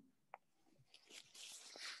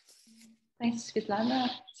 Thanks, Svetlana.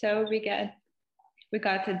 So we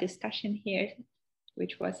got a discussion here,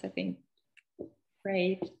 which was, I think,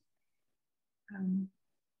 great.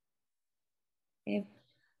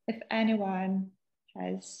 If anyone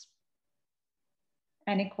has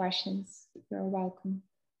any questions, you're welcome.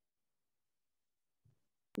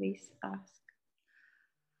 Please ask.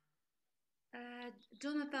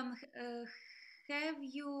 Jonathon, have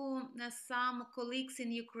you some colleagues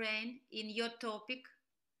in Ukraine in your topic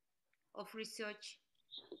of research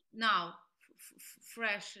now,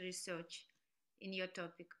 fresh research in your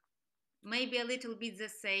topic? Maybe a little bit the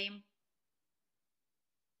same.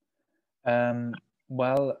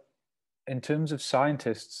 Well, in terms of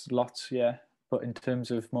scientists, lots, yeah, but in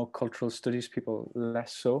terms of more cultural studies people,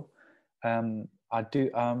 less so. I'm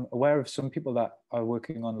aware of some people that are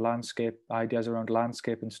working on landscape, ideas around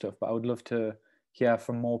landscape and stuff, but I would love to hear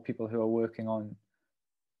from more people who are working on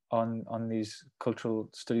these cultural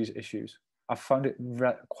studies issues. I've found it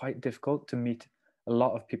quite difficult to meet a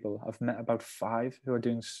lot of people. I've met about 5 who are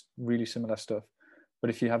doing really similar stuff. But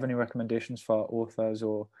if you have any recommendations for authors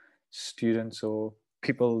or students or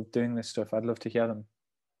people doing this stuff, I'd love to hear them.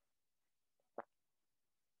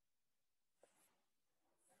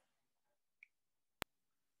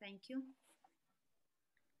 Thank you.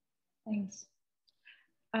 Thanks.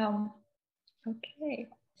 Okay,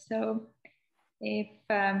 so if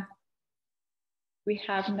we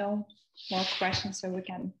have no more questions, so we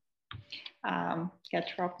can get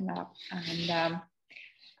wrapping up.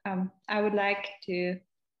 And I would like to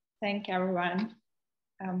thank everyone,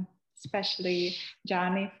 especially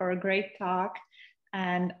Johnny, for a great talk,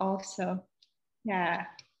 and also, yeah,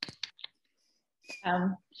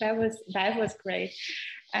 that was great,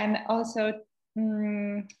 and also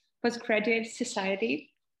Postgraduate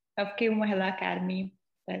Society of Kyiv Mohila Academy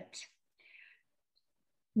that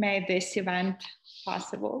made this event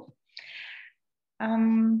possible.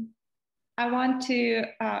 I want to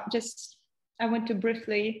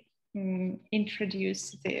briefly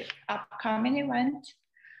introduce the upcoming event.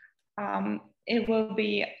 It will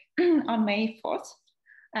be on May 4th,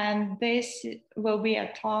 and this will be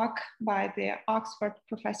a talk by the Oxford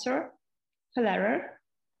professor, Pellerer.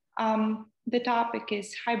 The topic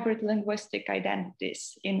is hybrid linguistic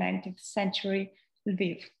identities in 19th century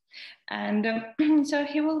Lviv. And so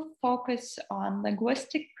he will focus on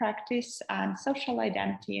linguistic practice and social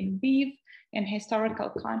identity in Lviv in historical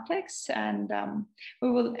context, and we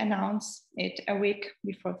will announce it a week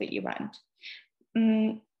before the event.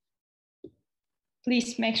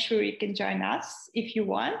 Please make sure you can join us if you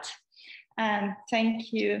want. And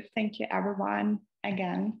thank you everyone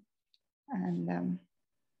again, and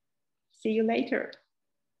see you later.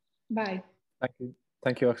 Bye.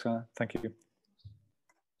 Thank you, Oksana. Thank you.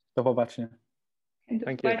 Do pobачення.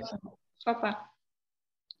 Thank you. Papa.